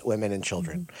nations, women, and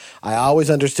children? I always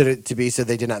understood it to be so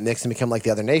they did not mix and become like the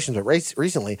other nations. But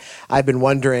recently, I've been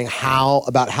wondering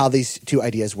about how these two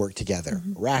ideas work together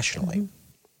rationally.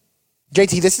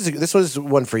 JT, this was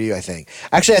one for you, I think.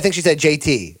 Actually, I think she said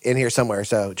JT in here somewhere.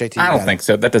 So JT, I don't think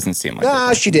so. That doesn't seem like it.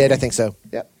 No, she did. I think so.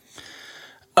 Yep.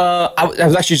 I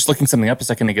was actually just looking something up a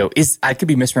second ago. I could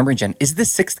be misremembering, Jen. Is the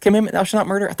 6th commandment, thou shalt not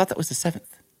murder? I thought that was the 7th.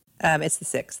 It's the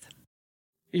 6th.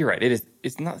 You're right. It is.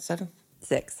 It's not the 7th.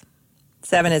 6.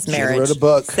 7 is Jen marriage. wrote a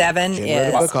book. 7 Jen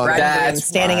is wrote a book on it. bridegroom That's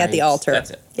standing at the right. altar.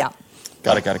 That's it. Yeah.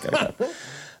 Got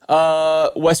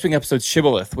it. West Wing episode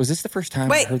Shibboleth. Was this the first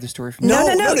time I heard the story from No,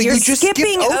 you? No. no, You're you just skipped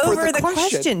skipping over over the the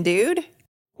question, dude.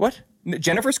 What?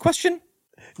 Jennifer's question?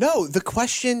 No, the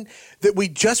question that we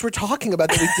just were talking about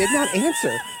that we did not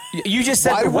answer. You just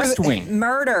said Why the were West the- Wing.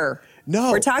 Murder.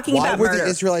 No. We're talking why about were murder. the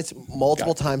Israelites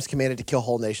multiple times commanded to kill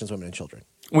whole nations, women, and children?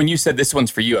 When you said this one's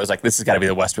for you, I was like, this has got to be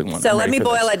the West Wing one. So I'm let ready me for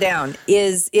boil this. it down.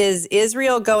 Is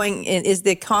Israel going? Is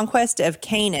the conquest of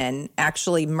Canaan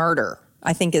actually murder?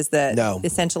 I think is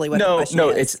essentially what the question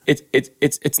is.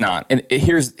 It's not. And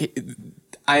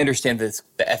I understand the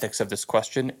ethics of this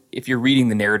question. If you're reading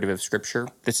the narrative of Scripture,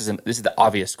 this is the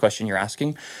obvious question you're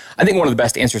asking. I think one of the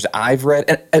best answers I've read,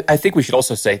 and I think we should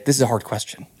also say this is a hard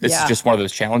question. This is just one of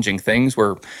those challenging things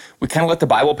where we kind of let the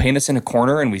Bible paint us in a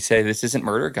corner and we say this isn't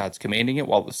murder. God's commanding it,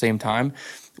 while at the same time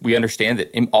we understand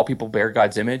that all people bear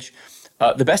God's image.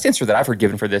 The best answer that I've heard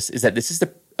given for this is that this is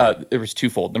it was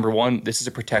twofold. Number one, this is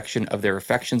a protection of their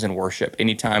affections and worship.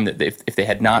 Anytime that if they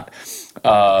had not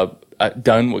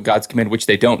done what God's commanded, which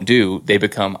they don't do, they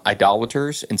become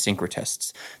idolaters and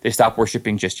syncretists. They stop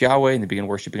worshiping just Yahweh and they begin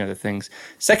worshiping other things.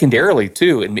 Secondarily,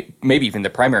 too, and maybe even the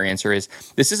primary answer is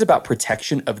this is about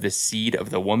protection of the seed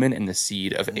of the woman and the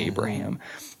seed of Abraham.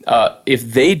 If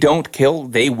they don't kill,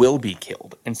 they will be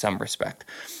killed in some respect.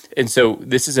 And so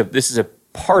this is a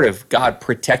part of God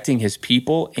protecting his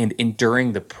people and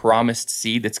enduring the promised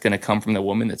seed that's going to come from the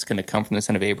woman, that's going to come from the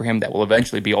son of Abraham, that will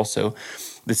eventually be also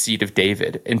the seed of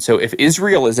David. And so if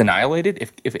Israel is annihilated,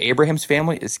 if Abraham's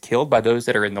family is killed by those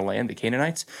that are in the land, the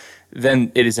Canaanites,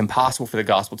 then it is impossible for the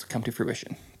gospel to come to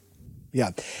fruition. Yeah.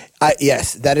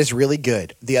 Yes, that is really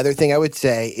good. The other thing I would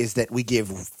say is that we give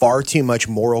far too much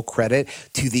moral credit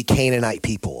to the Canaanite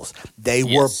peoples. They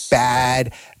were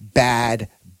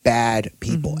bad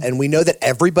people. And we know that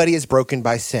everybody is broken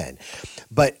by sin.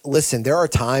 But listen, there are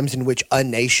times in which a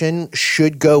nation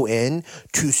should go in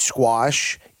to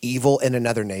squash evil in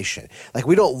another nation. Like,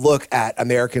 we don't look at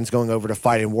Americans going over to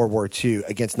fight in World War II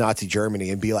against Nazi Germany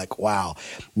and be like, wow,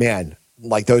 man,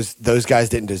 like those guys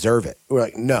didn't deserve it. We're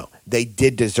like, no, they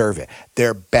did deserve it.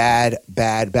 They're bad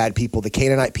people. The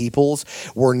Canaanite peoples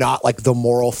were not like the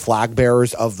moral flag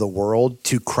bearers of the world.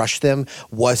 To crush them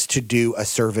was to do a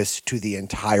service to the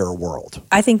entire world.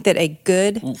 I think that a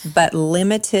good but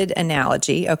limited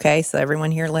analogy, okay, so everyone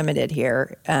here limited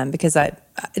here, because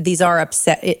these are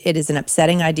upset. It is an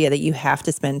upsetting idea that you have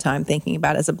to spend time thinking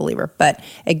about as a believer. But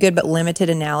a good but limited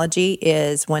analogy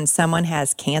is when someone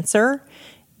has cancer,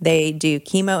 they do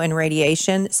chemo and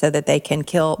radiation so that they can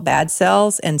kill bad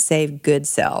cells and save good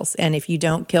cells. And if you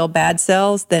don't kill bad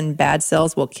cells, then bad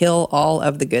cells will kill all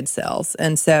of the good cells.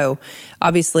 And so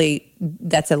obviously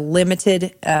that's a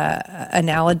limited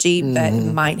analogy, but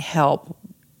might help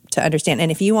to understand.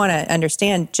 And if you want to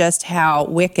understand just how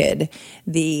wicked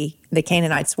the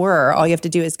Canaanites were, all you have to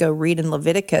do is go read in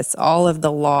Leviticus all of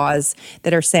the laws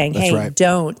that are saying,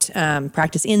 don't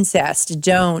practice incest,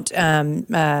 don't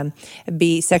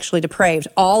be sexually depraved.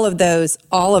 All of those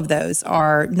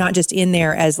are not just in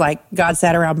there as like God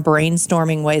sat around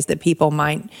brainstorming ways that people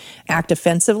might act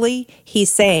offensively. He's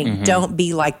saying, don't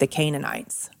be like the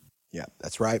Canaanites. Yeah,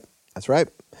 that's right. That's right.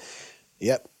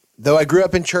 Yep. Though I grew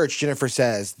up in church, Jennifer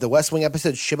says, the West Wing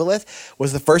episode Shibboleth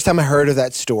was the first time I heard of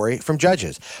that story from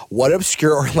Judges. What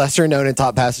obscure or lesser known and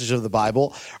top passages of the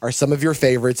Bible are some of your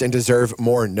favorites and deserve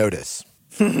more notice?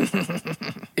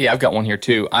 Yeah, I've got one here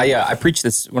too. I preached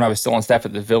this when I was still on staff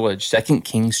at the Village. 2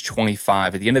 Kings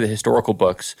 25. At the end of the historical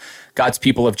books, God's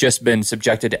people have just been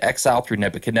subjected to exile through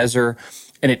Nebuchadnezzar,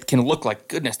 and it can look like,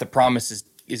 goodness, the promise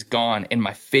is gone. And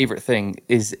my favorite thing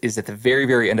is at the very,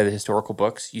 very end of the historical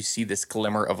books, you see this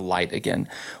glimmer of light again,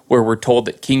 where we're told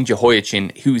that King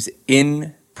Jehoiachin, who's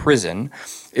in prison,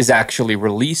 is actually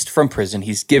released from prison.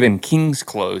 He's given king's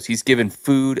clothes. He's given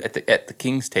food at the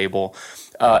king's table.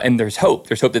 And there's hope.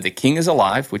 There's hope that the king is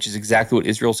alive, which is exactly what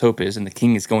Israel's hope is, and the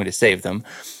king is going to save them.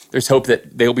 There's hope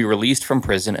that they'll be released from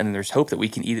prison, and there's hope that we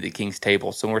can eat at the king's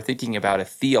table. So when we're thinking about a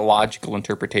theological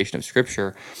interpretation of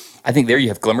Scripture, I think there you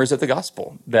have glimmers of the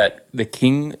gospel, that the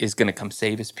king is going to come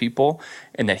save his people,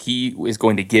 and that he is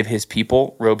going to give his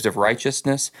people robes of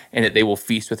righteousness, and that they will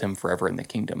feast with him forever in the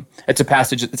kingdom. It's a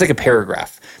passage, it's like a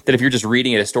paragraph that if you're just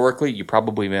reading it historically, you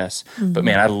probably miss. Mm-hmm. But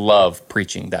man, I love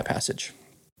preaching that passage.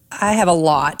 I have a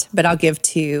lot, but I'll give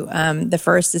two. The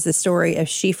first is the story of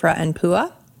Shiphrah and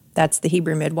Puah. That's the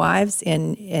Hebrew midwives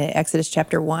in Exodus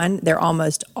chapter 1. They're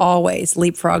almost always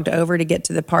leapfrogged over to get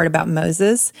to the part about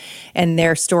Moses, and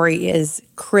their story is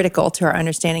critical to our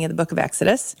understanding of the book of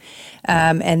Exodus.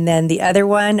 And then the other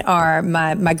one are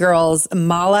my girls,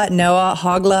 Mala, Noah,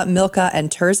 Hogla, Milcah, and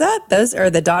Tirzah. Those are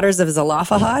the daughters of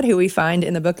Zelophehad, who we find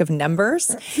in the book of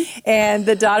Numbers. And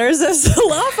the daughters of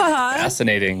Zelophehad...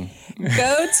 Fascinating.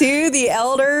 Go to the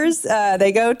elders.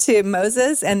 They go to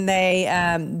Moses, and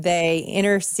they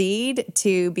intercede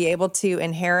to be able to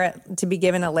inherit, to be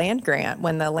given a land grant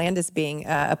when the land is being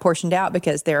apportioned out,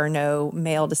 because there are no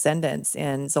male descendants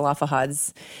in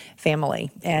Zelophehad's family.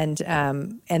 And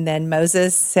then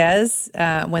Moses says,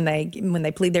 when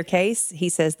they plead their case, he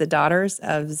says the daughters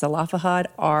of Zelophehad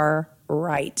are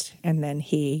right, and then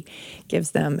he gives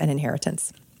them an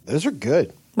inheritance. Those are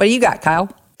good. What do you got,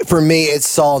 Kyle? For me, it's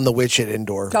Saul and the witch at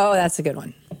Endor. Oh, that's a good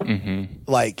one. Mm-hmm.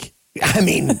 Like, I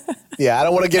mean, yeah, I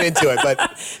don't want to get into it, but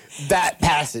that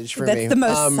passage for me. That's the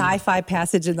most sci-fi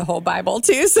passage in the whole Bible,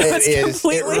 too. So it's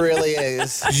completely. It really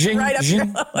is. Right up your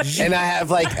alley. And I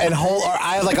have like a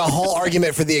whole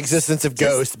argument for the existence of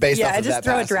ghosts based off of that just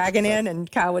throw passage. a dragon in,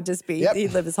 and Kyle would just be,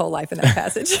 he'd live his whole life in that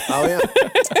passage. Oh, yeah.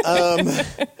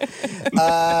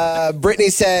 Brittany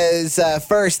says,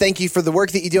 first, thank you for the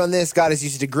work that you do on this. God has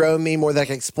used it to grow me more than I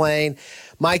can explain.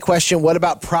 My question, what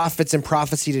about prophets and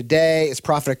prophecy today? Is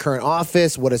prophet a current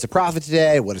office? What is a prophet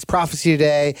today? What is prophecy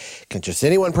today? Can just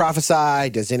anyone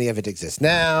prophesy? Does any of it exist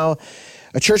now?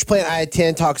 A church plant I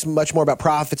attend talks much more about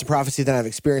prophets and prophecy than I've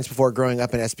experienced before growing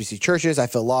up in SBC churches. I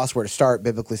feel lost where to start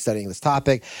biblically studying this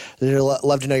topic. I'd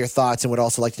love to know your thoughts and would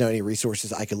also like to know any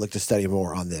resources I could look to study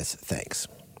more on this. Thanks.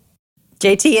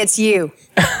 JT, it's you.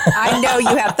 I know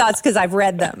you have thoughts because I've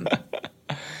read them.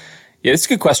 Yeah, it's a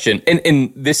good question.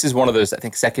 And this is one of those, I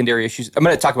think, secondary issues. I'm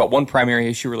going to talk about one primary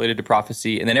issue related to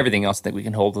prophecy, and then everything else I think we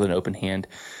can hold with an open hand.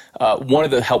 One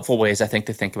of the helpful ways, I think,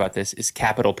 to think about this is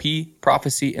capital P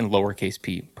prophecy and lowercase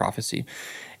p prophecy.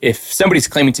 If somebody's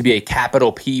claiming to be a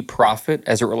capital P prophet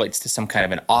as it relates to some kind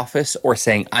of an office, or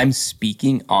saying, I'm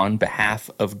speaking on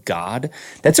behalf of God,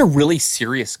 that's a really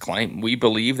serious claim. We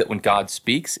believe that when God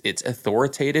speaks, it's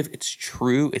authoritative, it's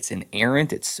true, it's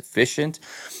inerrant, it's sufficient.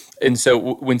 And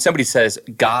so when somebody says,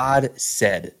 God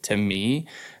said to me,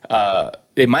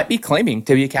 they might be claiming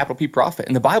to be a capital P prophet.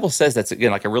 And the Bible says that's,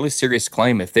 again, like a really serious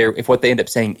claim. If what they end up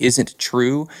saying isn't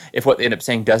true, if what they end up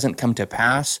saying doesn't come to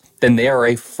pass, then they are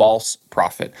a false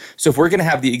prophet. So if we're going to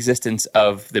have the existence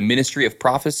of the ministry of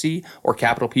prophecy or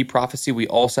capital P prophecy, we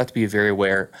also have to be very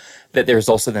aware that there's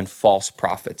also then false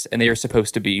prophets. And they are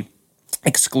supposed to be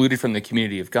excluded from the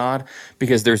community of God,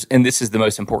 because and this is the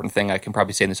most important thing I can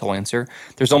probably say in this whole answer,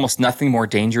 there's almost nothing more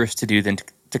dangerous to do than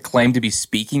to claim to be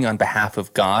speaking on behalf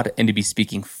of God and to be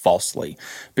speaking falsely,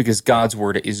 because God's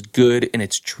word is good and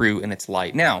it's true and it's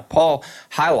light. Now, Paul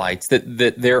highlights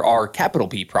that there are capital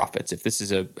P prophets, if this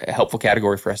is a helpful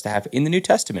category for us to have in the New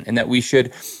Testament, and that we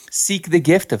should seek the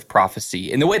gift of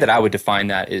prophecy. And the way that I would define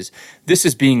that is this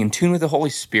is being in tune with the Holy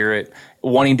Spirit,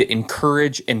 wanting to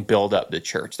encourage and build up the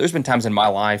church. There's been times in my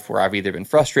life where I've either been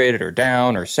frustrated or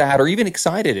down or sad or even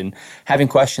excited and having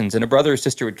questions, and a brother or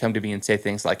sister would come to me and say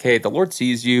things like, hey, the Lord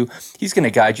sees you. He's going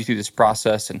to guide you through this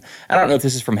process. And I don't know if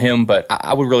this is from him, but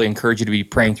I would really encourage you to be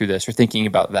praying through this or thinking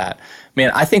about that. Man,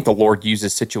 I think the Lord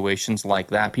uses situations like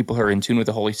that, people who are in tune with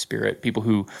the Holy Spirit, people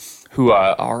who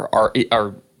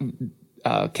are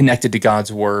connected to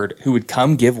God's word, who would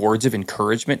come give words of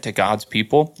encouragement to God's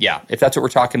people. Yeah, if that's what we're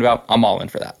talking about, I'm all in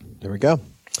for that. There we go.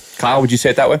 Kyle, would you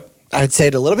say it that way? I'd say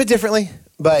it a little bit differently,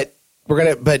 but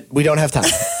we don't have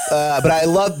time. But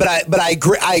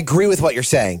I agree with what you're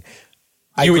saying.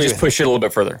 You would just push it a little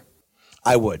bit further.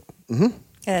 I would. Mm-hmm.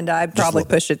 And I probably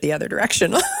push it the other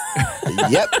direction.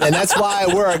 Yep, and that's why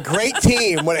we're a great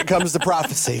team when it comes to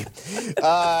prophecy.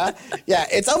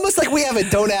 It's almost like we have a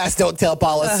don't ask, don't tell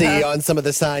policy on some of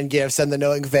the sign gifts and the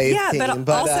knowing faith team. But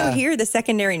also hear the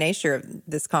secondary nature of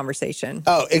this conversation.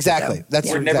 Oh, exactly. So,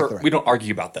 that's exactly right. We don't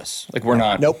argue about this. Like we're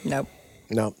not. Nope.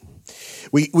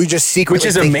 We just secretly Which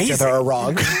is think amazing. each other are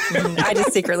wrong. I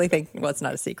just secretly think, well, it's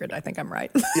not a secret. I think I'm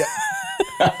right.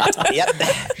 Yep.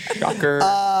 Shocker.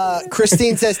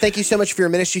 Christine says, thank you so much for your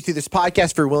ministry through this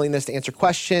podcast, for your willingness to answer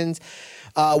questions.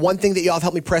 One thing that y'all have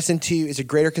helped me press into is a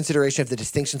greater consideration of the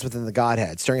distinctions within the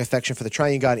Godhead, stirring affection for the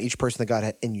triune God and each person of the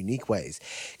Godhead in unique ways.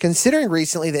 Considering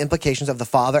recently the implications of the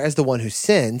Father as the one who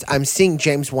sins, I'm seeing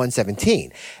James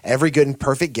 1:17, every good and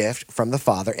perfect gift from the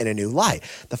Father in a new light.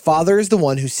 The Father is the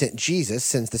one who sent Jesus,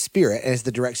 sends the Spirit, and is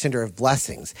the direct sender of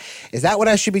blessings. Is that what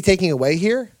I should be taking away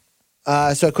here?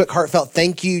 So a quick heartfelt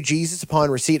thank you, Jesus,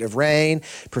 upon receipt of rain,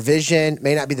 provision,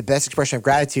 may not be the best expression of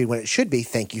gratitude when it should be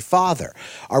thank you, Father.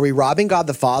 Are we robbing God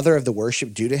the Father of the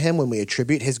worship due to him when we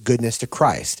attribute his goodness to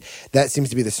Christ? That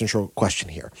seems to be the central question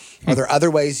here. Are there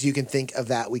other ways you can think of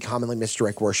that we commonly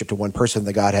misdirect worship to one person of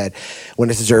the Godhead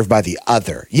when it's deserved by the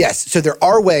other? Yes, so there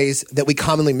are ways that we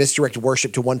commonly misdirect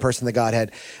worship to one person of the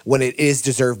Godhead when it is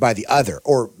deserved by the other,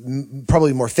 or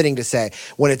probably more fitting to say,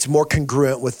 when it's more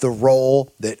congruent with the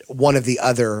role that one of the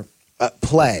other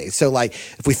play. So like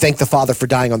if we thank the Father for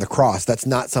dying on the cross, that's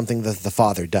not something that the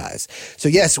Father does. So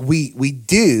yes, we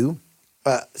do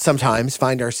sometimes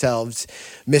find ourselves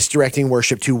misdirecting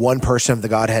worship to one person of the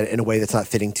Godhead in a way that's not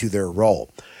fitting to their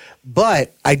role.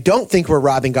 But I don't think we're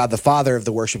robbing God the Father of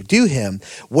the worship due him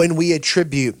when we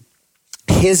attribute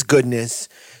his goodness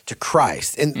to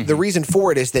Christ. And the reason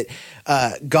for it is that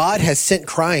God has sent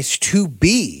Christ to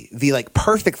be the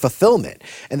perfect fulfillment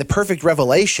and the perfect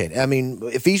revelation. I mean,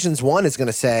 Ephesians 1 is going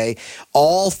to say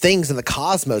all things in the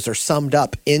cosmos are summed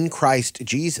up in Christ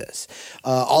Jesus.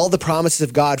 All the promises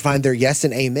of God find their yes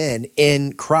and amen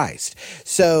in Christ.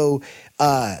 So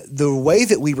the way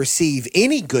that we receive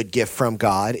any good gift from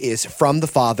God is from the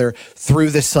Father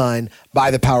through the Son by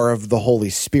the power of the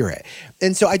Holy Spirit.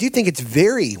 And so I do think it's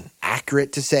very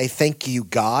accurate to say thank you,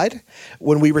 God,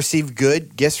 when we receive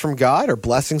good gifts from God or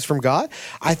blessings from God.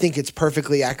 I think it's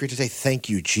perfectly accurate to say thank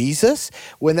you, Jesus,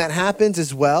 when that happens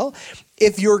as well.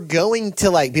 If you're going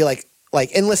to be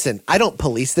and listen, I don't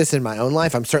police this in my own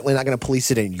life. I'm certainly not going to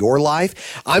police it in your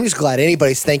life. I'm just glad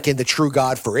anybody's thanking the true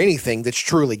God for anything that's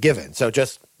truly given. So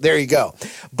just there you go.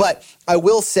 But I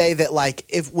will say that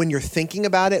when you're thinking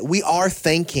about it, we are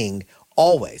thanking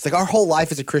always. Our whole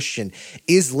life as a Christian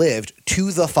is lived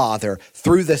to the Father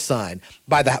through the Son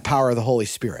by the power of the Holy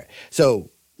Spirit. So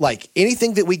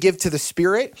anything that we give to the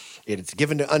Spirit, it's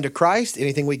given unto Christ.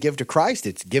 Anything we give to Christ,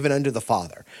 it's given unto the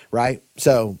Father, right?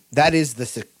 So that is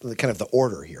the kind of the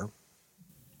order here.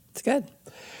 It's good.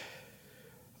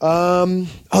 That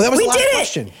was the last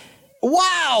question.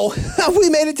 Wow. We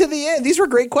made it to the end. These were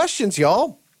great questions,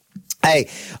 y'all. Hey,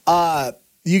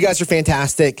 you guys are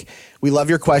fantastic. We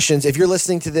love your questions. If you're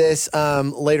listening to this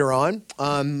later on,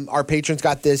 our patrons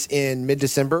got this in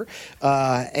mid-December,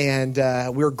 and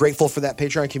we're grateful for that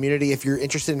Patreon community. If you're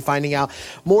interested in finding out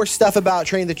more stuff about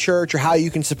Training the Church or how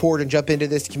you can support and jump into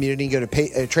this community, go to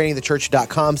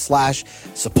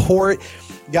trainingthechurch.com/support.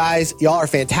 Guys, y'all are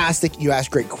fantastic. You ask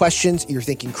great questions. You're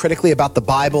thinking critically about the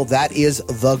Bible. That is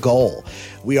the goal.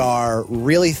 We are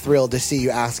really thrilled to see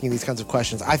you asking these kinds of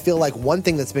questions. I feel like one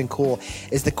thing that's been cool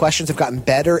is the questions have gotten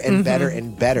better and better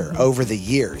and better over the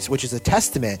years, which is a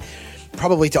testament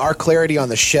probably to our clarity on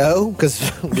the show, because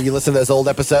you listen to those old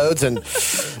episodes and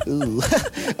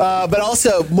but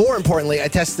also more importantly, a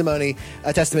testament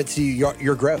to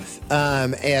your growth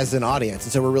as an audience.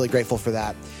 And so we're really grateful for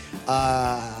that.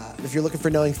 If you're looking for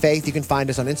Knowing Faith, you can find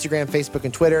us on Instagram, Facebook,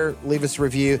 and Twitter. Leave us a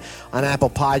review on Apple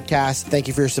Podcasts. Thank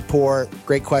you for your support.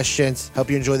 Great questions.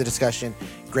 Hope you enjoy the discussion.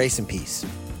 Grace and peace.